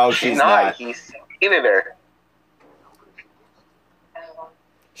No, She's she's not. not. He's in there.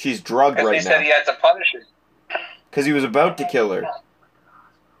 She's drugged Because he right said now. he had to punish her. Because he was about to kill her.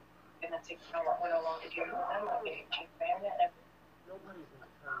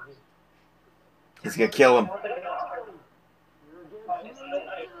 He's gonna kill him.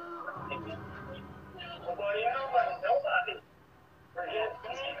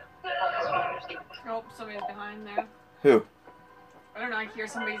 Oh, somebody's behind there. Who? I don't know, I hear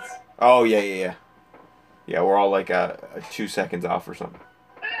somebody's... Oh, yeah. Yeah, we're all like 2 seconds off or something.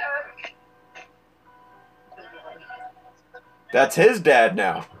 That's his dad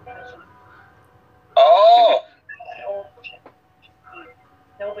now. Oh,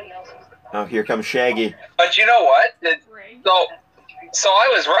 Oh, here comes Shaggy. but you know what? Ray. So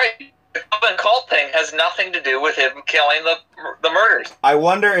I was right. The Coven cult thing has nothing to do with him killing the murders. I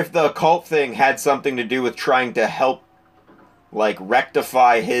wonder if the occult thing had something to do with trying to help, like,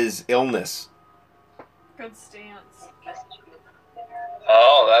 rectify his illness. Good stance.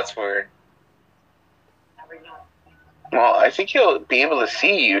 Oh, that's weird. Well, I think he'll be able to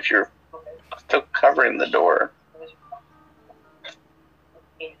see you if you're still covering the door.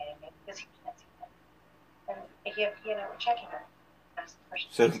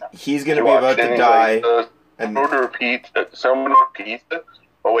 So he's gonna He be walks about in, to he's die, like, and order pizza. Someone order pizza.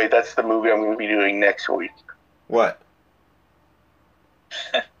 Oh wait, that's the movie I'm going to be doing next week. what?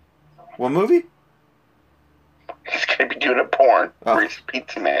 What movie? He's going to be doing a porn Oh. for his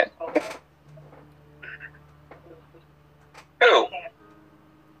pizza man. Who?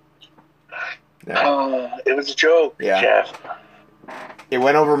 No. Oh, it was a joke, Yeah. Jeff. It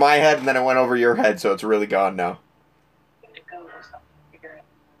went over my head and then it went over your head, so it's really gone now.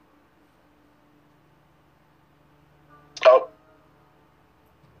 Oh,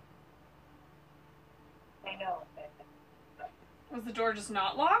 Was the door just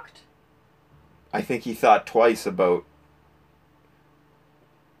not locked? I think he thought twice about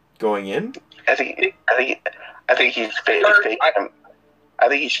going in? I think he's faking him. I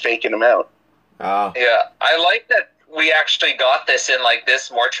think he's faking him out. Ah. Yeah, I like that we actually got this in like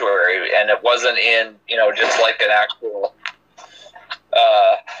this mortuary, and it wasn't in just like an actual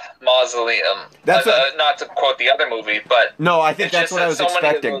mausoleum. That's not to quote the other movie, but no, I think that's what I was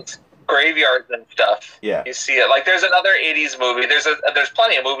expecting. Many of those graveyards and stuff. Yeah, you see it. Like there's another '80s movie. There's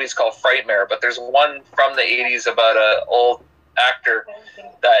plenty of movies called Frightmare, but there's one from the '80s about an old actor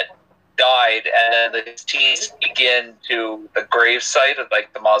that died, and then his teeth begin to the grave site of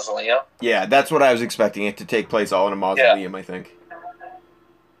like the mausoleum. Yeah, that's what I was expecting it to take place all in a mausoleum. I think.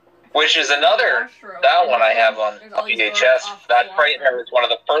 Which is another, that one I have on VHS. That Frightmare is one of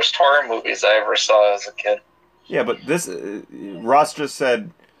the first horror movies I ever saw as a kid. Yeah, but this, Ross just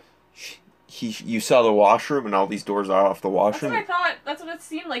said, you saw the washroom and all these doors are off the washroom. That's what I thought. That's what it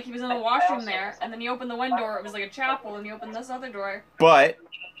seemed like. He was in the washroom there, and then you opened the one door, it was like a chapel, and you opened this other door. But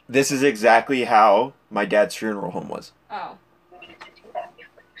this is exactly how my dad's funeral home was. Oh.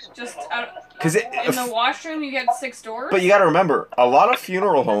 Just Because in the washroom you get 6 doors? But you got to remember, a lot of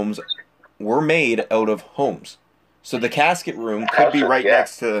funeral homes were made out of homes. So the casket room could be right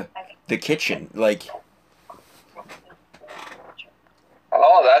next to the kitchen. Like...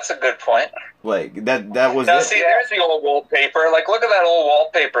 Oh, that's a good point. Like, that was... Now, see, there's the old wallpaper. Like, look at that old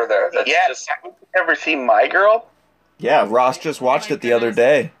wallpaper there. That's just... Have you ever seen My Girl? Yeah, Ross just watched it the other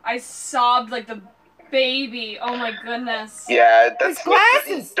day. I sobbed like the baby. Oh, my goodness. Yeah, that's...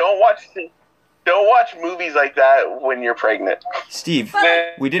 Glasses! Don't watch movies like that when you're pregnant. Steve,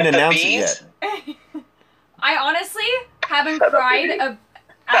 we didn't announce it yet. I honestly haven't cried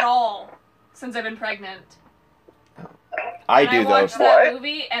at all since I've been pregnant. I do, though. I watched that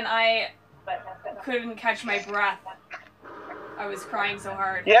movie, and I couldn't catch my breath. I was crying so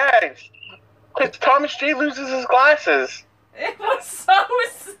hard. Yeah, because Thomas J. loses his glasses. It was so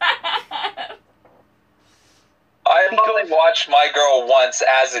sad. I only watched My Girl once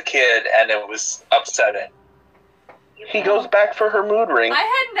as a kid, and it was upsetting. He goes back for her mood ring. I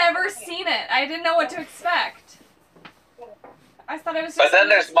had never seen it. I didn't know what to expect. I thought it was just... But then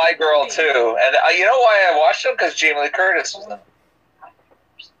there's My Girl, too. And you know why I watched them? Because Jamie Lee Curtis was in them.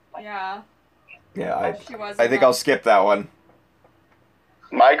 Yeah. Yeah, I think I'll skip that one.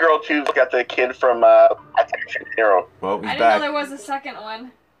 My Girl 2's got the kid from Attention Hero. Well, he's I didn't back. know there was a second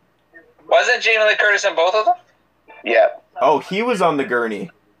one. Wasn't Jamie Lee Curtis in both of them? Yeah. Oh, he was on the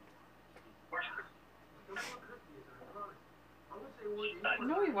gurney.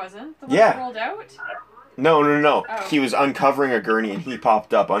 No, he wasn't. The one that rolled out? No. Oh. He was uncovering a gurney and he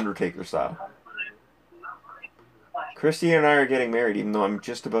popped up Undertaker style. Christy and I are getting married even though I'm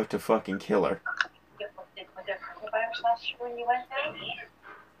just about to fucking kill her.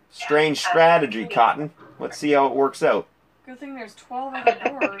 Strange strategy, Cotton. Let's see how it works out. Good thing there's 12 other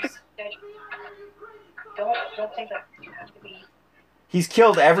doors. Don't think that you have to be... He's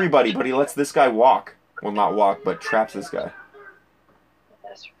killed everybody, but he lets this guy walk. Well, not walk, but traps this guy.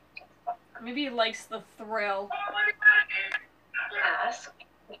 Maybe he likes the thrill. Ask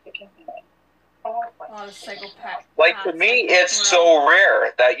if you can be... A lot of psychopath. Like, to me, it's so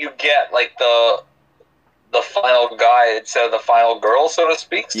rare that you get, like, the final guy instead of the final girl, so to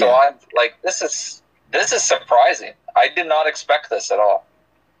speak. So Yeah. I'm like, this is surprising. I did not expect this at all.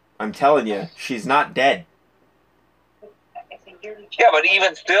 I'm telling you, she's not dead. Yeah, but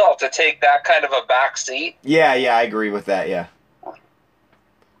even still, to take that kind of a back seat. Yeah, I agree with that, yeah.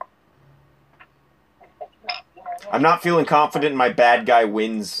 I'm not feeling confident in my bad guy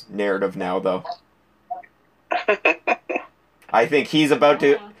wins narrative now, though. I think he's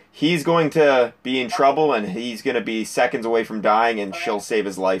going to be in trouble, and he's going to be seconds away from dying, and she'll save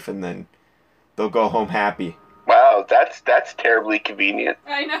his life, and then they'll go home happy. Wow, that's terribly convenient.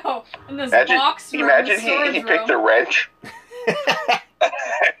 I know. In this Imagine, box room, imagine he picked a wrench.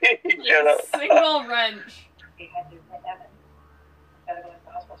 Single wrench.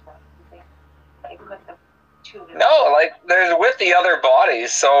 No, like, there's with the other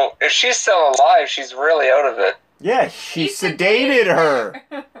bodies, so if she's still alive, she's really out of it. Yeah, she sedated her.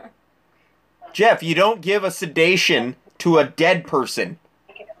 Jeff, you don't give a sedation to a dead person.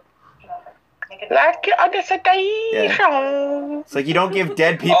 Like under sedation. Yeah. It's like you don't give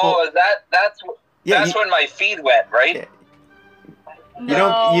dead people... Oh, that's when my feed went, right?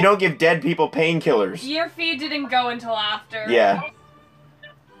 Yeah. You don't give dead people painkillers. Your feed didn't go until after. Yeah.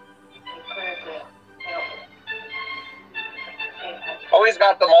 Oh, he's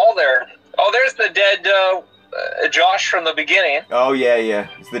got them all there. Oh, there's the dead Josh from the beginning. Oh, yeah.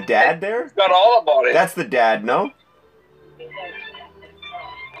 Is the dad there? He's got all the bodies. That's the dad, no?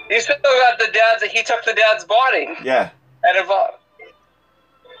 He's still got the dad's. He took the dad's body. Yeah. And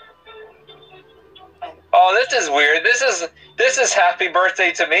Oh, this is weird. This is Happy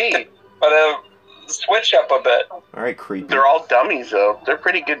Birthday to Me, but switch up a bit. All right, creepy. They're all dummies, though. They're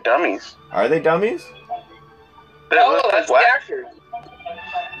pretty good dummies. Are they dummies? Oh, that's the actors.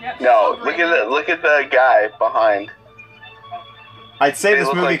 Yep, No, look at the guy behind. I'd say They this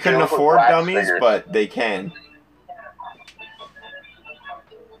look movie like- couldn't they look like afford wax dummies, figures. but they can.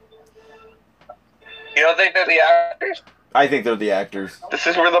 You don't think they're the actors? I think they're the actors. This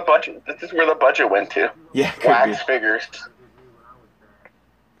is where the budget went to. Yeah, could be. Wax figures.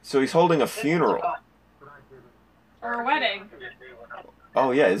 So he's holding a funeral. Or a wedding.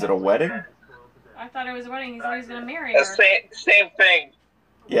 Oh yeah, is it a wedding? I thought it was a wedding. He said he was gonna marry The her. same thing.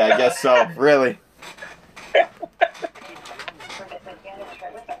 Yeah, I guess so. Really.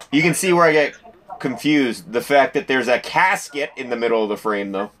 You can see where I get confused. The fact that there's a casket in the middle of the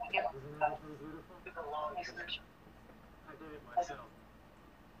frame, though.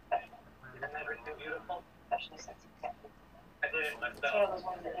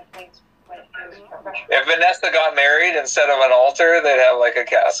 If Vanessa got married instead of an altar, they'd have like a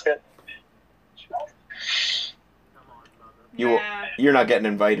casket. Yeah. You're not getting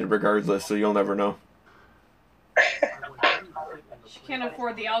invited regardless, so you'll never know. She can't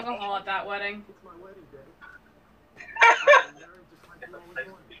afford the alcohol at that wedding.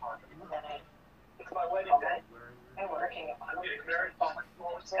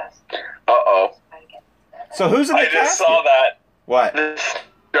 Uh-oh. So who's in the I casket? just saw that. What? The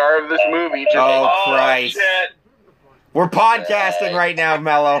star of this movie just... Oh, Christ. Shit. We're podcasting right now,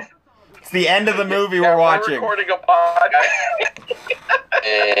 Mello. It's the end of the movie we're watching. We're recording a podcast.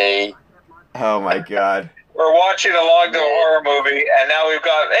 Hey. Oh my god. We're watching along to a horror movie, and now we've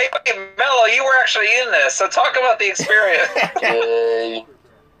got, hey, Mello, you were actually in this, so talk about the experience. Hey.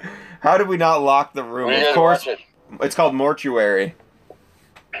 How did we not lock the room? We Of didn't course, watch it. it's called Mortuary.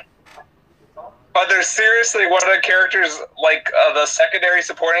 But there's seriously one of the characters, like the secondary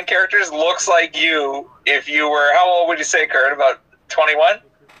supporting characters, looks like you if you were, how old would you say, Kurt? About 21?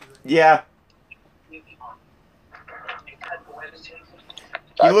 Yeah. He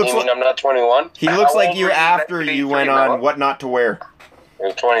looks You mean like I'm not 21? he looks How like old you were you after in you went 1983, on Mello? What Not to Wear. I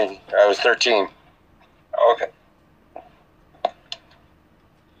was 20. I was 13. Okay.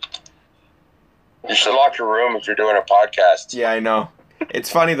 You should lock your room if you're doing a podcast. Yeah, I know. It's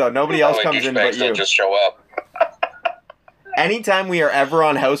funny though. Nobody else Like comes in but douchebags that you. just show up. Anytime we are ever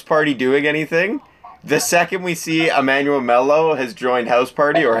on House Party doing anything, the second we see Emmanuel Mello has joined House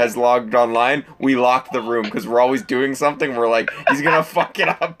Party or has logged online, we lock the room because we're always doing something. We're like, he's gonna fuck it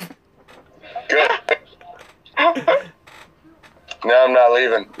up. Good. No, I'm not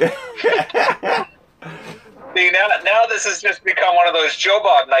leaving. See, now this has just become one of those Joe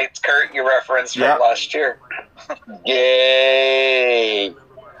Bob nights, Kurt, you referenced from Yep. last year. Yay.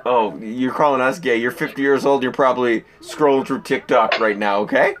 Oh, you're calling us gay. You're 50 years old. You're probably scrolling through TikTok right now,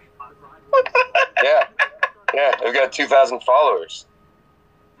 okay? Yeah. Yeah, I've got 2,000 followers.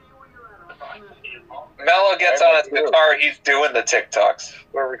 Mello gets on his guitar, he's doing the TikToks.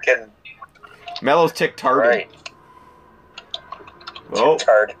 Where we can. Mello's tick-tarded. Right. Oh,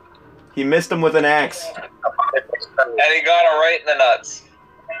 Tard. he missed him with an axe. And he got him right in the nuts.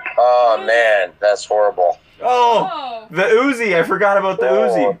 Oh, man. That's horrible. Oh, Oh. the Uzi. I forgot about the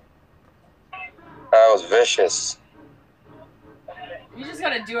Uzi. That was vicious. You just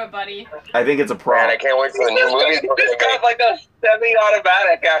gotta do it, buddy. I think it's a Man, prop. I can't wait for the new movies. He just got like a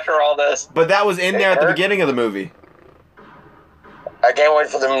semi-automatic after all this. But that was in there at the beginning of the movie. I can't wait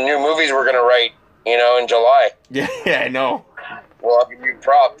for the new movies we're going to write, in July. Yeah, I know. We'll have a new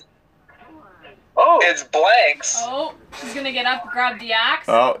prop. Oh, It's blanks. Oh, she's gonna get up, grab the axe.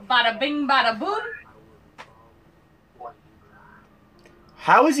 Oh. Bada bing, bada boom.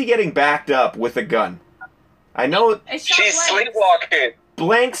 How is he getting backed up with a gun? I know It's shot She's blanks. sleepwalking.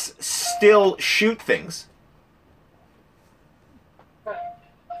 blanks still shoot things.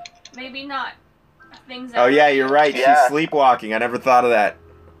 Maybe not. Things. Oh yeah, you're right. Yeah. She's sleepwalking. I never thought of that.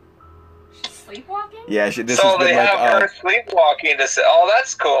 She's sleepwalking. Yeah, this So has they been like have her sleepwalking to say, oh,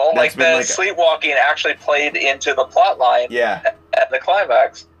 that's cool. That's Like been the like a- sleepwalking actually played into the plot line yeah. at the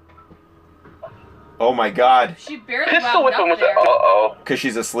climax. Oh my god. She barely pistol wound whip him up with there. it. Uh-oh. Cause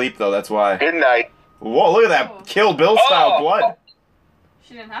she's asleep though. That's why. Good night. Whoa! Look at that Kill Bill style Oh. blood.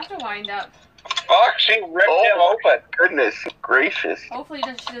 She didn't have to wind up. Fuck, she ripped him open. Goodness gracious. Hopefully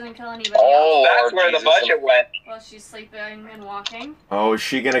she doesn't kill anybody Oh, else That's where the Jesus. budget went. while she's sleeping and walking. Oh, is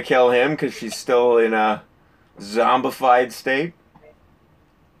she gonna kill him? Cause she's still in a zombified state.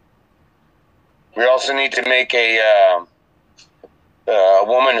 We also need to make a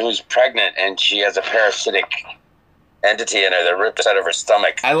woman who's pregnant and she has a parasitic entity in her that rips out of her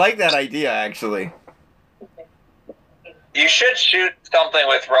stomach. I like that idea actually. You should shoot something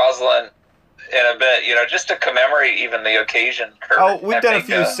with Rosalind in a bit, just to commemorate even the occasion. Kurt, Oh, we've and done a make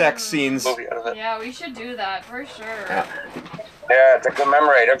few sex scenes. movie out of it. Yeah, we should do that for sure. Yeah, to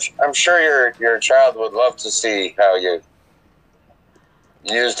commemorate. I'm sure your child would love to see how you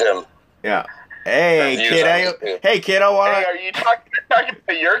used him. Yeah. Hey, kid. Hey, kid. I want Hey, are you talking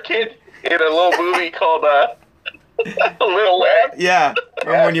to your kid in a little movie called Little Lamb? Yeah.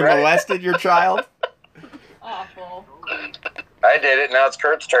 Remember when you molested your child? Awful. I did it. Now it's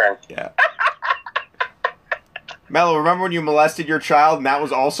Kurt's turn. Yeah. Mello, remember when you molested your child and that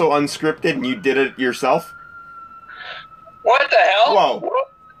was also unscripted and you did it yourself? What the hell? Whoa.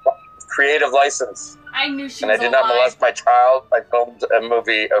 Creative license. I knew she And was I did not alive. molest my child. I filmed a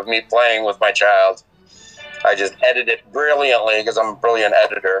movie of me playing with my child. I just edited it brilliantly because I'm a brilliant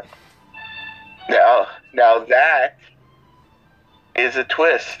editor. Now that is a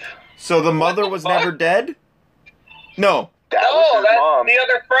twist. So the mother was never dead? No. That was his that's mom. the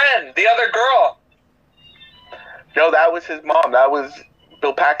other friend, the other girl. No, that was his mom. That was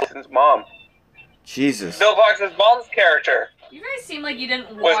Bill Paxton's mom. Jesus. Bill Paxton's mom's character. You guys seem like you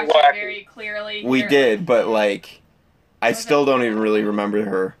didn't Was watch it wacky. very clearly. We Here. did, but like, I still don't even really remember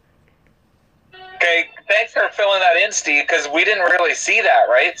her. Okay, thanks for filling that in, Steve, because we didn't really see that,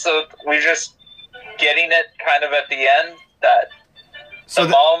 right? So we're just getting it kind of at the end that So the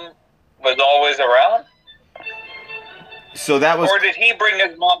mom was always around? So that was... Or did he bring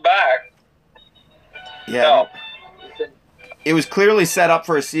his mom back? Yeah. No. It was clearly set up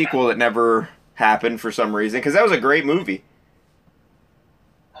for a sequel that never happened for some reason, because that was a great movie.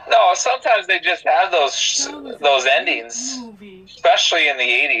 No, sometimes they just have those endings, especially in the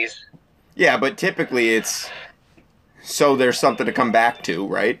 80s. Yeah, but typically it's so there's something to come back to,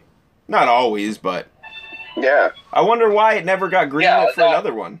 right? Not always, but... Yeah. I wonder why it never got greenlit for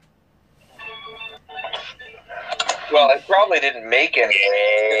another one. Well, it probably didn't make any.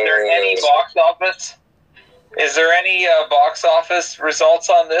 Is there any box office? Is there any box office results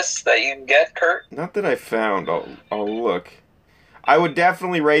on this that you can get, Kurt? Not that I found. I'll look. I would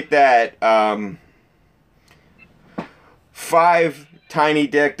definitely rate that 5 tiny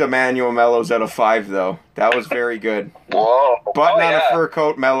dicked Emmanuel Mellows out of 5, though. That was very good. Whoa. Button on a fur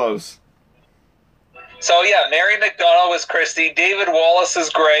coat Mellows. So, yeah, Mary McDonald was Christy, David Wallace is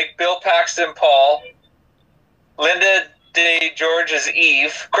Greg, Bill Paxton Paul, Linda Day George is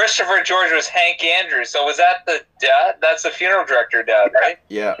Eve, Christopher George was Hank Andrews. So was that the dad? That's the funeral director dad, right?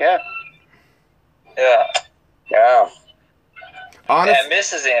 Yeah. Yeah. Yeah. Yeah. And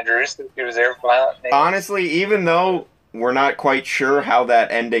Mrs. Andrews, she was there violent. Honestly, even though we're not quite sure how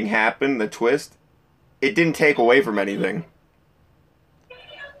that ending happened, the twist, it didn't take away from anything.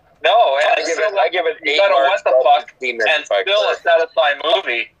 No, and I give it 8 you gotta marks, what the fuck, and and still a satisfying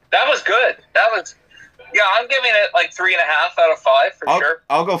movie. That was good. Yeah, I'm giving it like 3.5 out of 5 for sure.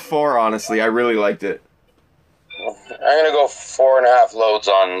 I'll go 4, honestly. I really liked it. I'm gonna go 4.5 loads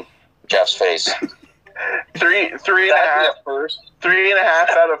on Jeff's face. 3.5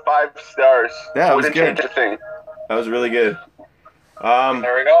 out of 5 stars. Yeah, it was Wouldn't good. change a thing. That was really good.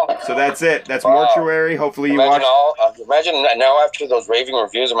 There we go. So that's it. That's Wow. Mortuary. Hopefully you watch. Imagine now after those raving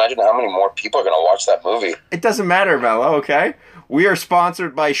reviews, imagine how many more people are going to watch that movie. It doesn't matter, Mello, okay? We are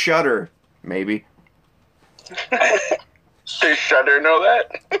sponsored by Shudder. Maybe. Does Shudder know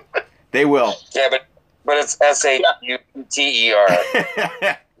that? They will. Yeah, but it's SHUTTER.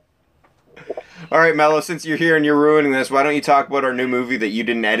 All right, Mello, since you're here and you're ruining this, why don't you talk about our new movie that you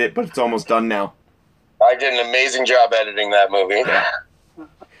didn't edit, but it's almost done now? I did an amazing job editing that movie.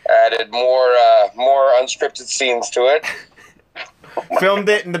 Added more unscripted scenes to it. Filmed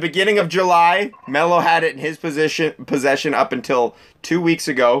it in the beginning of July. Mello had it in his possession up until 2 weeks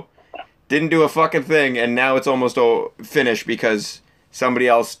ago. Didn't do a fucking thing, and now it's almost finished because somebody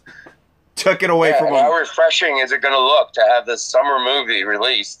else took it away from him. How refreshing is it going to look to have this summer movie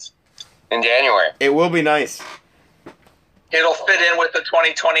released in January? It will be nice. It'll fit in with the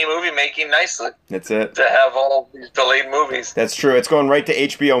 2020 movie making nicely. That's it. To have all these delayed movies. That's true. It's going right to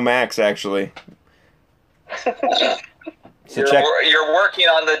HBO Max, actually. So You're working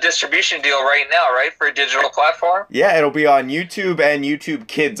on the distribution deal right now, right, for a digital platform? Yeah, it'll be on YouTube and YouTube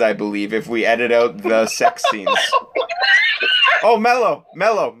Kids, I believe, if we edit out the sex scenes. Oh, Mello.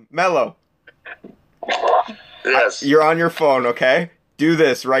 Yes. You're on your phone, okay? Do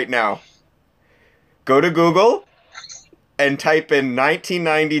this right now. Go to Google and type in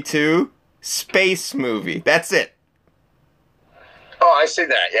 1992 space movie. That's it. Oh, I see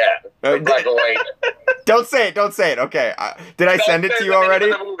that, yeah. Black and white. Don't say it. Okay. Did I send it to you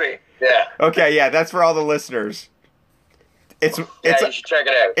already? Yeah. Okay, yeah, that's for all the listeners. It's you should check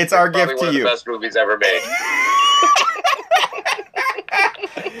it out. It's our probably gift one to of you. the best movies ever made.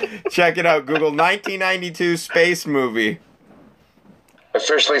 Check it out. Google 1992 space movie.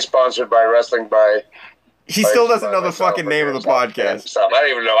 Officially sponsored by Wrestling by... He still doesn't know the fucking name of the podcast. I don't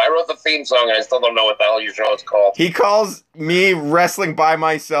even know. I wrote the theme song and I still don't know what the hell your show is called. He calls me Wrestling by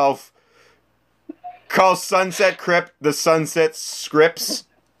Myself. Calls Sunset Crypt the Sunset Scripts.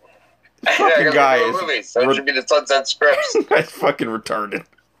 Fucking guy is... Movies, so it should be the Sunset Scripts. That's fucking retarded.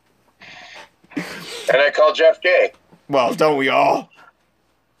 And I call Jeff gay. Well, don't we all?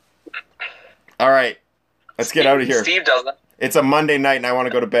 All right. Let's get out of here. Steve doesn't. It's a Monday night and I want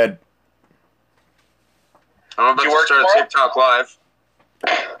to go to bed. I'm about to start TikTok live.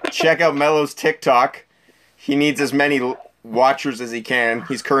 Check out Mello's TikTok. He needs as many watchers as he can.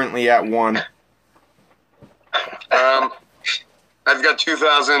 He's currently at 1. I've got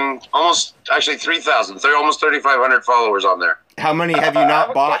 2,000, almost, actually 3,000. Almost 3,500 followers on there. How many have you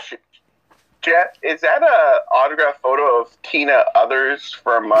not bought? Jeff, is that a autograph photo of Tina Others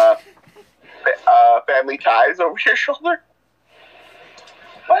from Family Ties over your shoulder?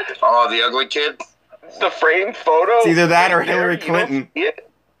 What? Oh, the ugly kid? The framed photo? It's either that or Hillary Clinton.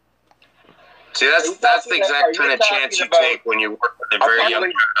 See, that's the exact kind of chance you take when you work with a very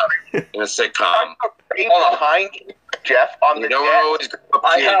young crowd in a sitcom. Behind Jeff on the desk.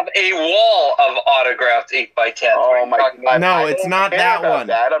 I have a wall of autographed 8x10s. Oh my God. No, it's not that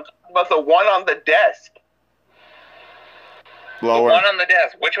one. I'm talking about the one on the desk. Lower. The one on the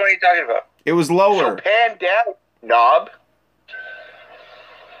desk. Which one are you talking about? It was lower. So pan down, knob.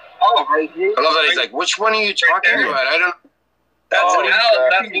 Oh, right here. I love that he's like, which one are you talking about? I don't... That's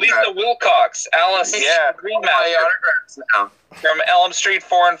Lisa Wilcox. Alice Greenmaster. Autographs now. From Elm Street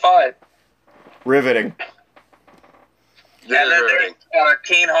 4 and 5. Riveting. And then there's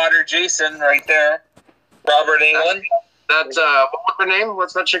Kane Hodder Jason right there. Robert England. That's, what was her name?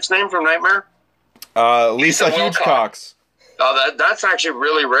 What's that chick's name from Nightmare? Lisa Hugecox. Oh, that's actually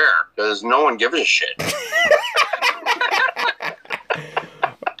really rare, because no one gives a shit.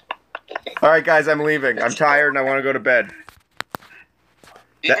 All right, guys, I'm leaving. I'm tired and I want to go to bed.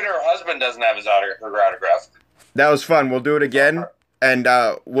 Even her husband doesn't have her autograph. That was fun. We'll do it again, and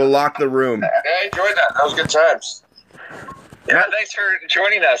we'll lock the room. Yeah, I enjoyed that. That was good times. Yeah, thanks for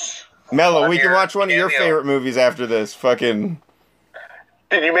joining us. Mello, we can watch one of your favorite movies after this. Fucking...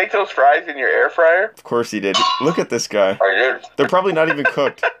 Did you make those fries in your air fryer? Of course he did. Look at this guy. I did. They're probably not even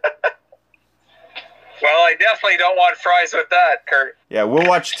cooked. Well, I definitely don't want fries with that, Kurt. Yeah, we'll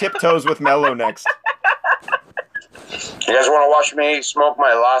watch Tiptoes with Mello next. You guys want to watch me smoke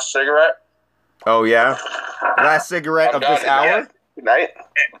my last cigarette? Oh, yeah? Last cigarette of this hour? Good night.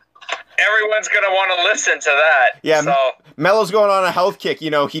 Everyone's going to want to listen to that. Yeah, so. Mello's going on a health kick.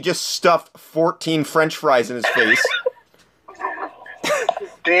 You know, he just stuffed 14 French fries in his face.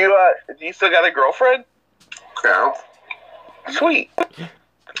 Do you still got a girlfriend? No. Sweet.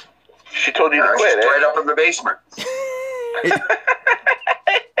 She told you to quit, she's right up in the basement.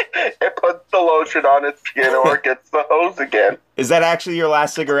 It puts the lotion on its skin or gets the hose again. Is that actually your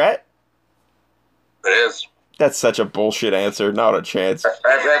last cigarette? It is. That's such a bullshit answer. Not a chance.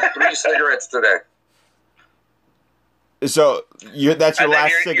 I've had 3 cigarettes today. So that's your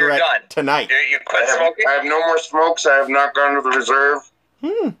last cigarette tonight? You quit smoking? I have no more smokes. I have not gone to the reserve.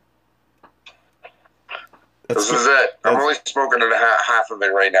 This is it. I'm only smoking half of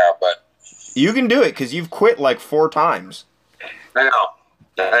it right now, but... You can do it, because you've quit like 4 times. I know.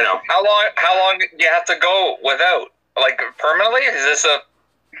 How long do you have to go without? Like, permanently? Is this a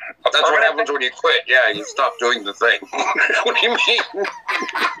That's what happens when you quit. Yeah, you stop doing the thing. What do you mean?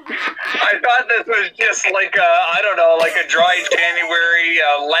 I thought this was just like a dry January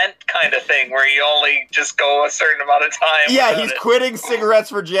Lent kind of thing where you only just go a certain amount of time. Yeah, he's quitting cigarettes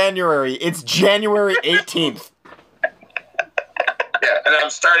for January. It's January 18th. Yeah, and I'm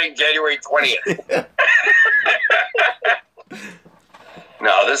starting January 20th.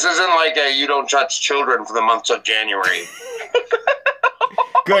 No, this isn't like a you don't touch children for the months of January.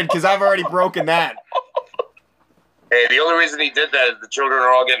 Good, because I've already broken that. Hey, the only reason he did that is the children are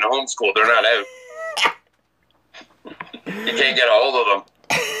all getting homeschooled. They're not out. You can't get a hold of them.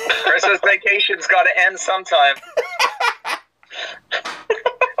 Christmas vacation's got to end sometime.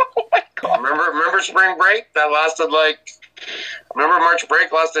 Remember spring break? That lasted remember March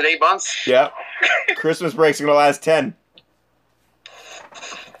break lasted 8 months? Yeah. Christmas break's going to last 10.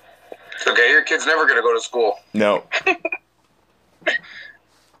 Okay, your kid's never going to go to school. No.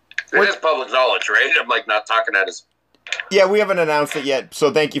 It is public knowledge, right? I'm not talking at his... Yeah, we haven't announced it yet,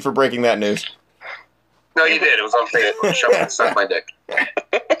 so thank you for breaking that news. No, you did. It was on Facebook. Suck my dick.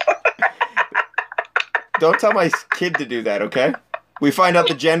 Don't tell my kid to do that, okay? We find out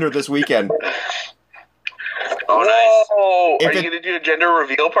the gender this weekend. Oh, nice. Whoa! If Are you it- gonna do a gender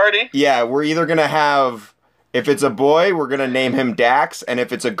reveal party? Yeah, we're either gonna have. If it's a boy, we're gonna name him Dax, and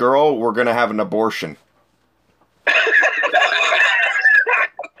if it's a girl, we're gonna have an abortion.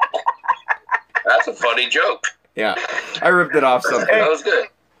 That's a funny joke. Yeah, I ripped it off something. That was good.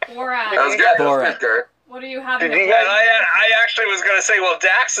 Borat. That was good. That was Borat. good, Kurt. What are you having? Did you And I actually was going to say, well,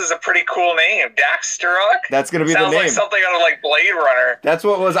 Dax is a pretty cool name. Dax Turok? That's gonna be Sounds the name. like something out of, like, Blade Runner. That's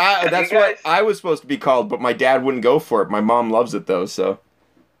what was I. That's You guys- what I was supposed to be called, but my dad wouldn't go for it. My mom loves it though, so.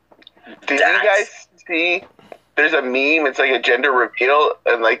 Did Dax. you guys see? There's a meme. It's like a gender reveal,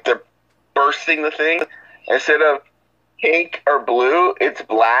 and like they're bursting the thing. Instead of pink or blue, it's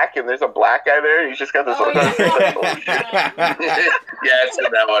black, and there's a black guy there. He's just got this. Oh, look yeah. Yeah, it's in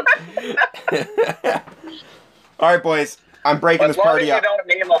that one. All right, boys. I'm breaking As this long as party you up. don't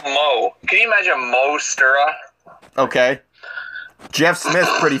name him Mo. Can you imagine Mo Sturrock? Okay. Jeff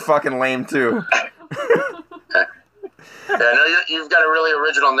Smith's pretty fucking lame too. Yeah, no, you've got a really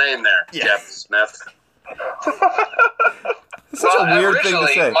original name there, Yeah. Jeff Smith. It's such a weird thing to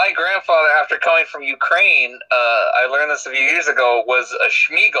originally, say. my grandfather, after coming from Ukraine, I learned this a few years ago, was a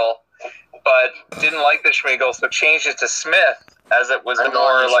Schmiegel, but didn't like the Schmiegel, so changed it to Smith, as it was I'm more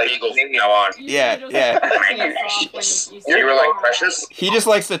going like... Spiegel from now on. You Yeah, just yeah. cut yourself when you You were say like Borat. Precious? He just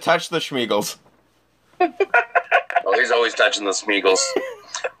likes to touch the Schmiegels. Well, he's always touching the Smeagol's.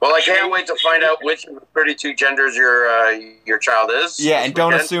 Well, I can't wait to find out which of the 32 genders your child is. Yeah, this and don't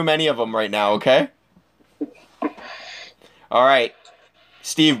weekend. assume any of them right now, okay? All right.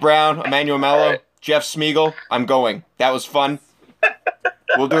 Steve Brown, Emmanuel Mello, All right. Jeff Smeagol, I'm going. That was fun.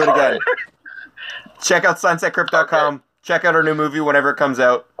 We'll do it again. Check out sunsetcrypt.com. Check out our new movie whenever it comes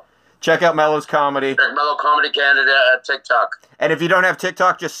out. Check out Mello's comedy. Check Mellow Comedy Canada at TikTok. And if you don't have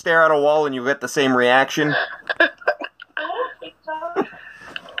TikTok, just stare at a wall and you'll get the same reaction.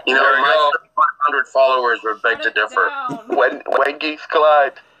 You know, There we my go. 500 followers would beg Put to it differ. down. when geeks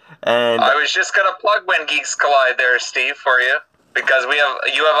collide. And I was just gonna plug When Geeks Collide there, Steve, for you, because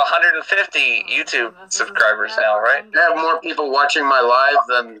you have 150 YouTube subscribers now, right? I have more people watching my live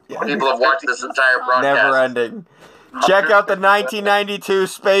than people have watched this entire broadcast. never ending. Check out the 1992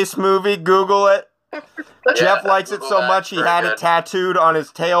 space movie. Google it. Jeff likes it Google so that. much he Very had good. it tattooed on his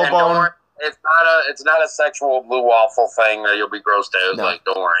And don't tailbone. worry, it's not a sexual blue waffle thing that you'll be grossed out. No. Like,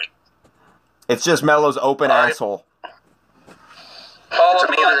 don't worry. It's just Mello's open All right. asshole. Follow It's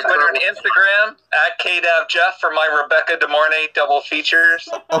a me on movie Twitter and that- Instagram at KDavJeff for my Rebecca De Mornay double features.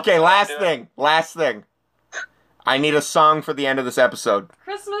 Okay, last do it. thing. Last thing. I need a song for the end of this episode.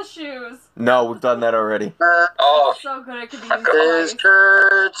 Christmas shoes. No, we've done that already. Oh, So good it could be used Is twice.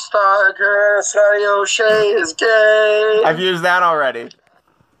 Kurt Stalker, Sorry O'Shea is gay. I've used that already.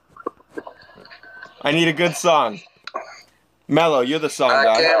 I need a good song. Mello, you're the song I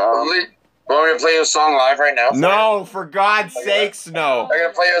guy. can't believe. Want me to play you a song live right now? No, for God's sakes, no. I'm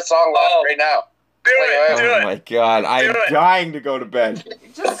gonna play you a song live right now. do it, do Oh it. my God, I am Do it. dying to go to bed.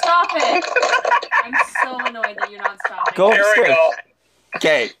 Just stop it. I'm so annoyed that you're not stopping. Go Here we upstairs. go.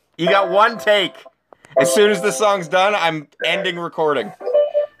 Okay, you got one take. As soon as the song's done, I'm ending recording.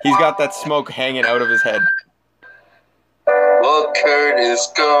 He's got that smoke hanging out of his head. Well, Kurt is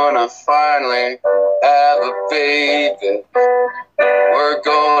gonna finally have a baby. We're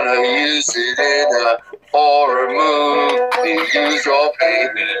gonna use it in a horror movie. Use your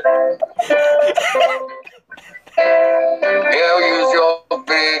baby. Yeah, use your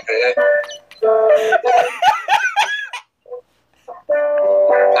baby.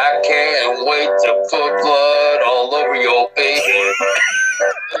 I can't wait to put blood all over your baby.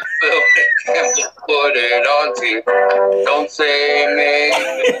 Film it and put it on TV. Don't say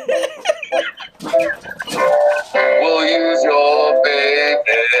maybe. We'll use your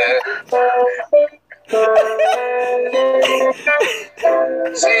baby.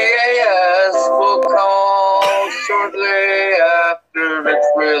 CAS will call shortly after it's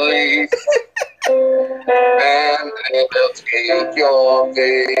released. And they'll take your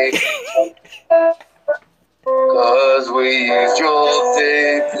baby. 'Cause we use your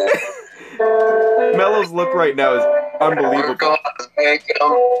baby. Mello's look right now is We're unbelievable. gonna make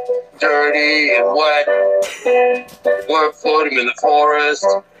them dirty and wet. We're put 'em in the forest.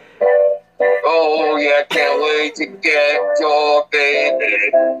 Oh yeah, can't wait to get your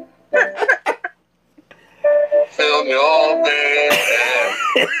baby. Film your baby.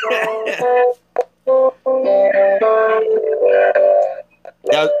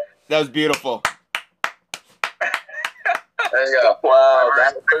 That was beautiful. There you go. Wow,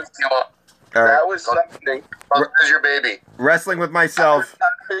 That All right. that was something. is your baby. Wrestling with Myself,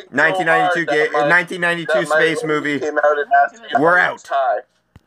 1992 space movie. Came out and asked me We're about out. Tie.